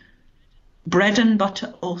on bread and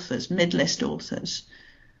butter authors, mid-list authors,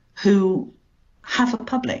 who have a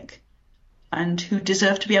public and who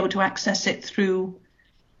deserve to be able to access it through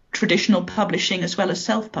traditional publishing as well as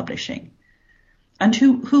self-publishing, and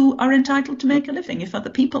who are entitled to make a living. If other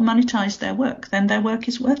people monetize their work, then their work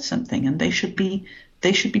is worth something, and they should be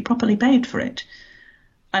properly paid for it.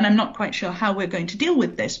 And I'm not quite sure how we're going to deal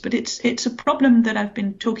with this, but it's a problem that I've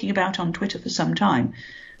been talking about on Twitter for some time.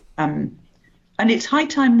 And it's high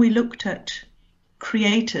time we looked at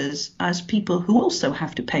creators as people who also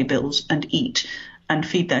have to pay bills and eat and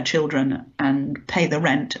feed their children and pay the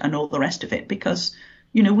rent and all the rest of it, because,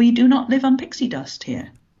 we do not live on pixie dust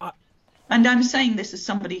here. And I'm saying this as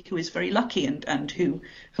somebody who is very lucky and who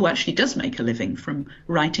actually does make a living from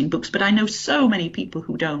writing books. But I know so many people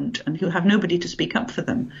who don't, and who have nobody to speak up for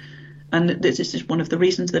them. And this is one of the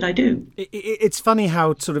reasons that I do. It's funny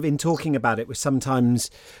how, sort of, in talking about it, we're sometimes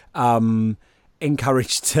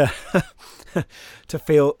encouraged to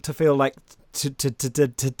feel like to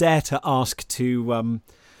dare to ask to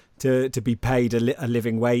be paid a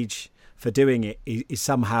living wage for doing it is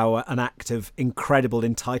somehow an act of incredible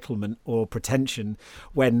entitlement or pretension,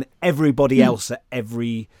 when everybody else at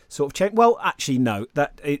every sort of chain. Well, actually, no.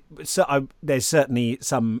 There's certainly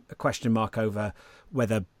some question mark over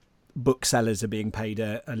whether booksellers are being paid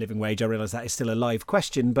a living wage. I realise that is still a live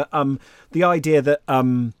question, but the idea that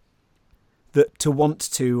that to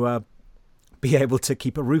want to be able to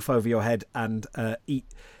keep a roof over your head and eat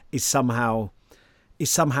is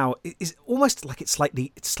almost like it's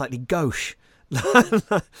slightly gauche.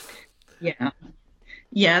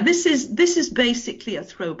 Yeah. This is basically a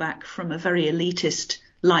throwback from a very elitist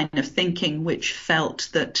line of thinking, which felt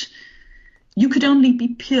that you could only be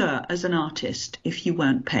pure as an artist if you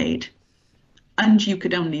weren't paid, and you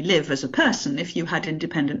could only live as a person if you had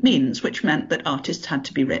independent means, which meant that artists had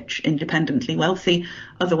to be rich, independently wealthy,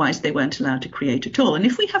 otherwise they weren't allowed to create at all. And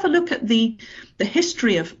if we have a look at the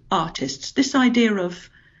history of artists, this idea of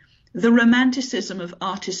the romanticism of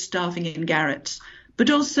artists starving in garrets, but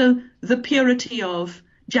also the purity of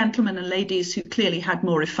gentlemen and ladies who clearly had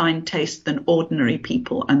more refined taste than ordinary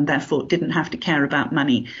people and therefore didn't have to care about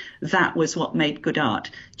money, that was what made good art.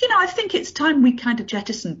 I think it's time we kind of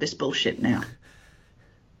jettisoned this bullshit now.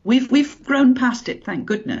 We've grown past it, thank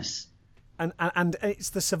goodness. And it's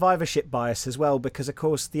the survivorship bias as well, because of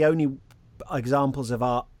course the only examples of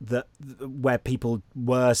art where people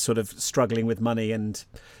were sort of struggling with money and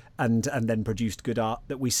then produced good art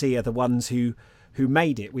that we see are the ones who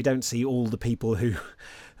made it. We don't see all the people who,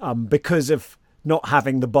 because of not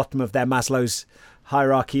having the bottom of their Maslow's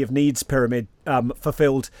hierarchy of needs pyramid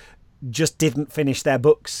fulfilled, just didn't finish their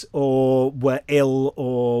books or were ill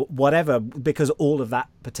or whatever, because all of that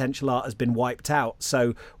potential art has been wiped out.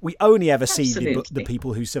 So we only ever see the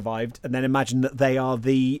people who survived, and then imagine that they are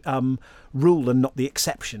the rule and not the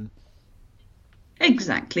exception.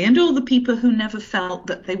 Exactly. And all the people who never felt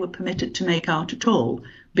that they were permitted to make art at all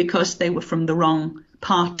because they were from the wrong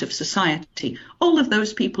part of society. All of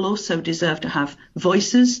those people also deserve to have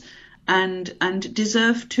voices and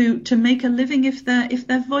deserve to make a living if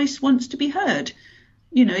their voice wants to be heard.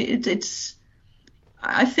 It's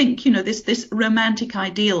I think this romantic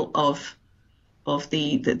ideal of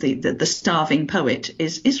the starving poet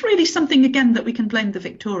is really something, again, that we can blame the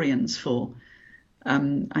Victorians for.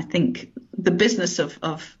 I think the business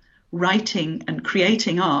of writing and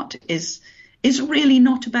creating art is really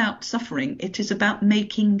not about suffering. It is about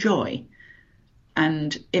making joy.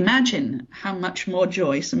 And imagine how much more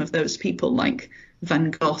joy some of those people like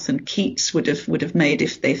Van Gogh and Keats would have made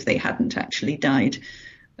if they hadn't actually died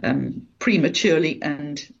prematurely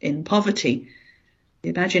and in poverty.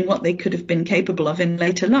 Imagine what they could have been capable of in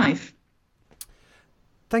later life.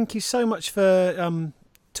 Thank you so much for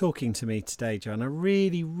talking to me today, Joanne. I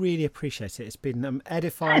really, really appreciate it. It's been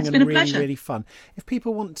edifying and really, pleasure. Really fun. If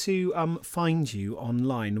people want to find you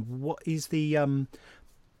online, what is the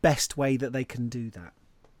best way that they can do that?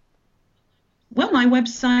 Well, my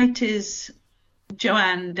website is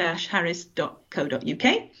joanne-harris.co.uk,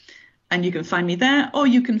 and you can find me there, or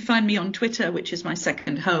you can find me on Twitter, which is my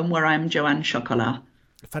second home, where I'm Joanne Chocolat.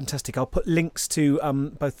 Fantastic. I'll put links to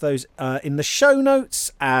both those in the show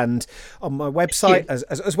notes and on my website,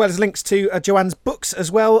 as well as links to Joanne's books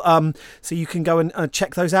as well, so you can go and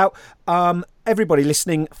check those out. Everybody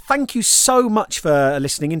listening, thank you so much for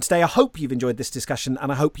listening in today. I hope you've enjoyed this discussion,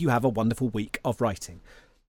 and I hope you have a wonderful week of writing.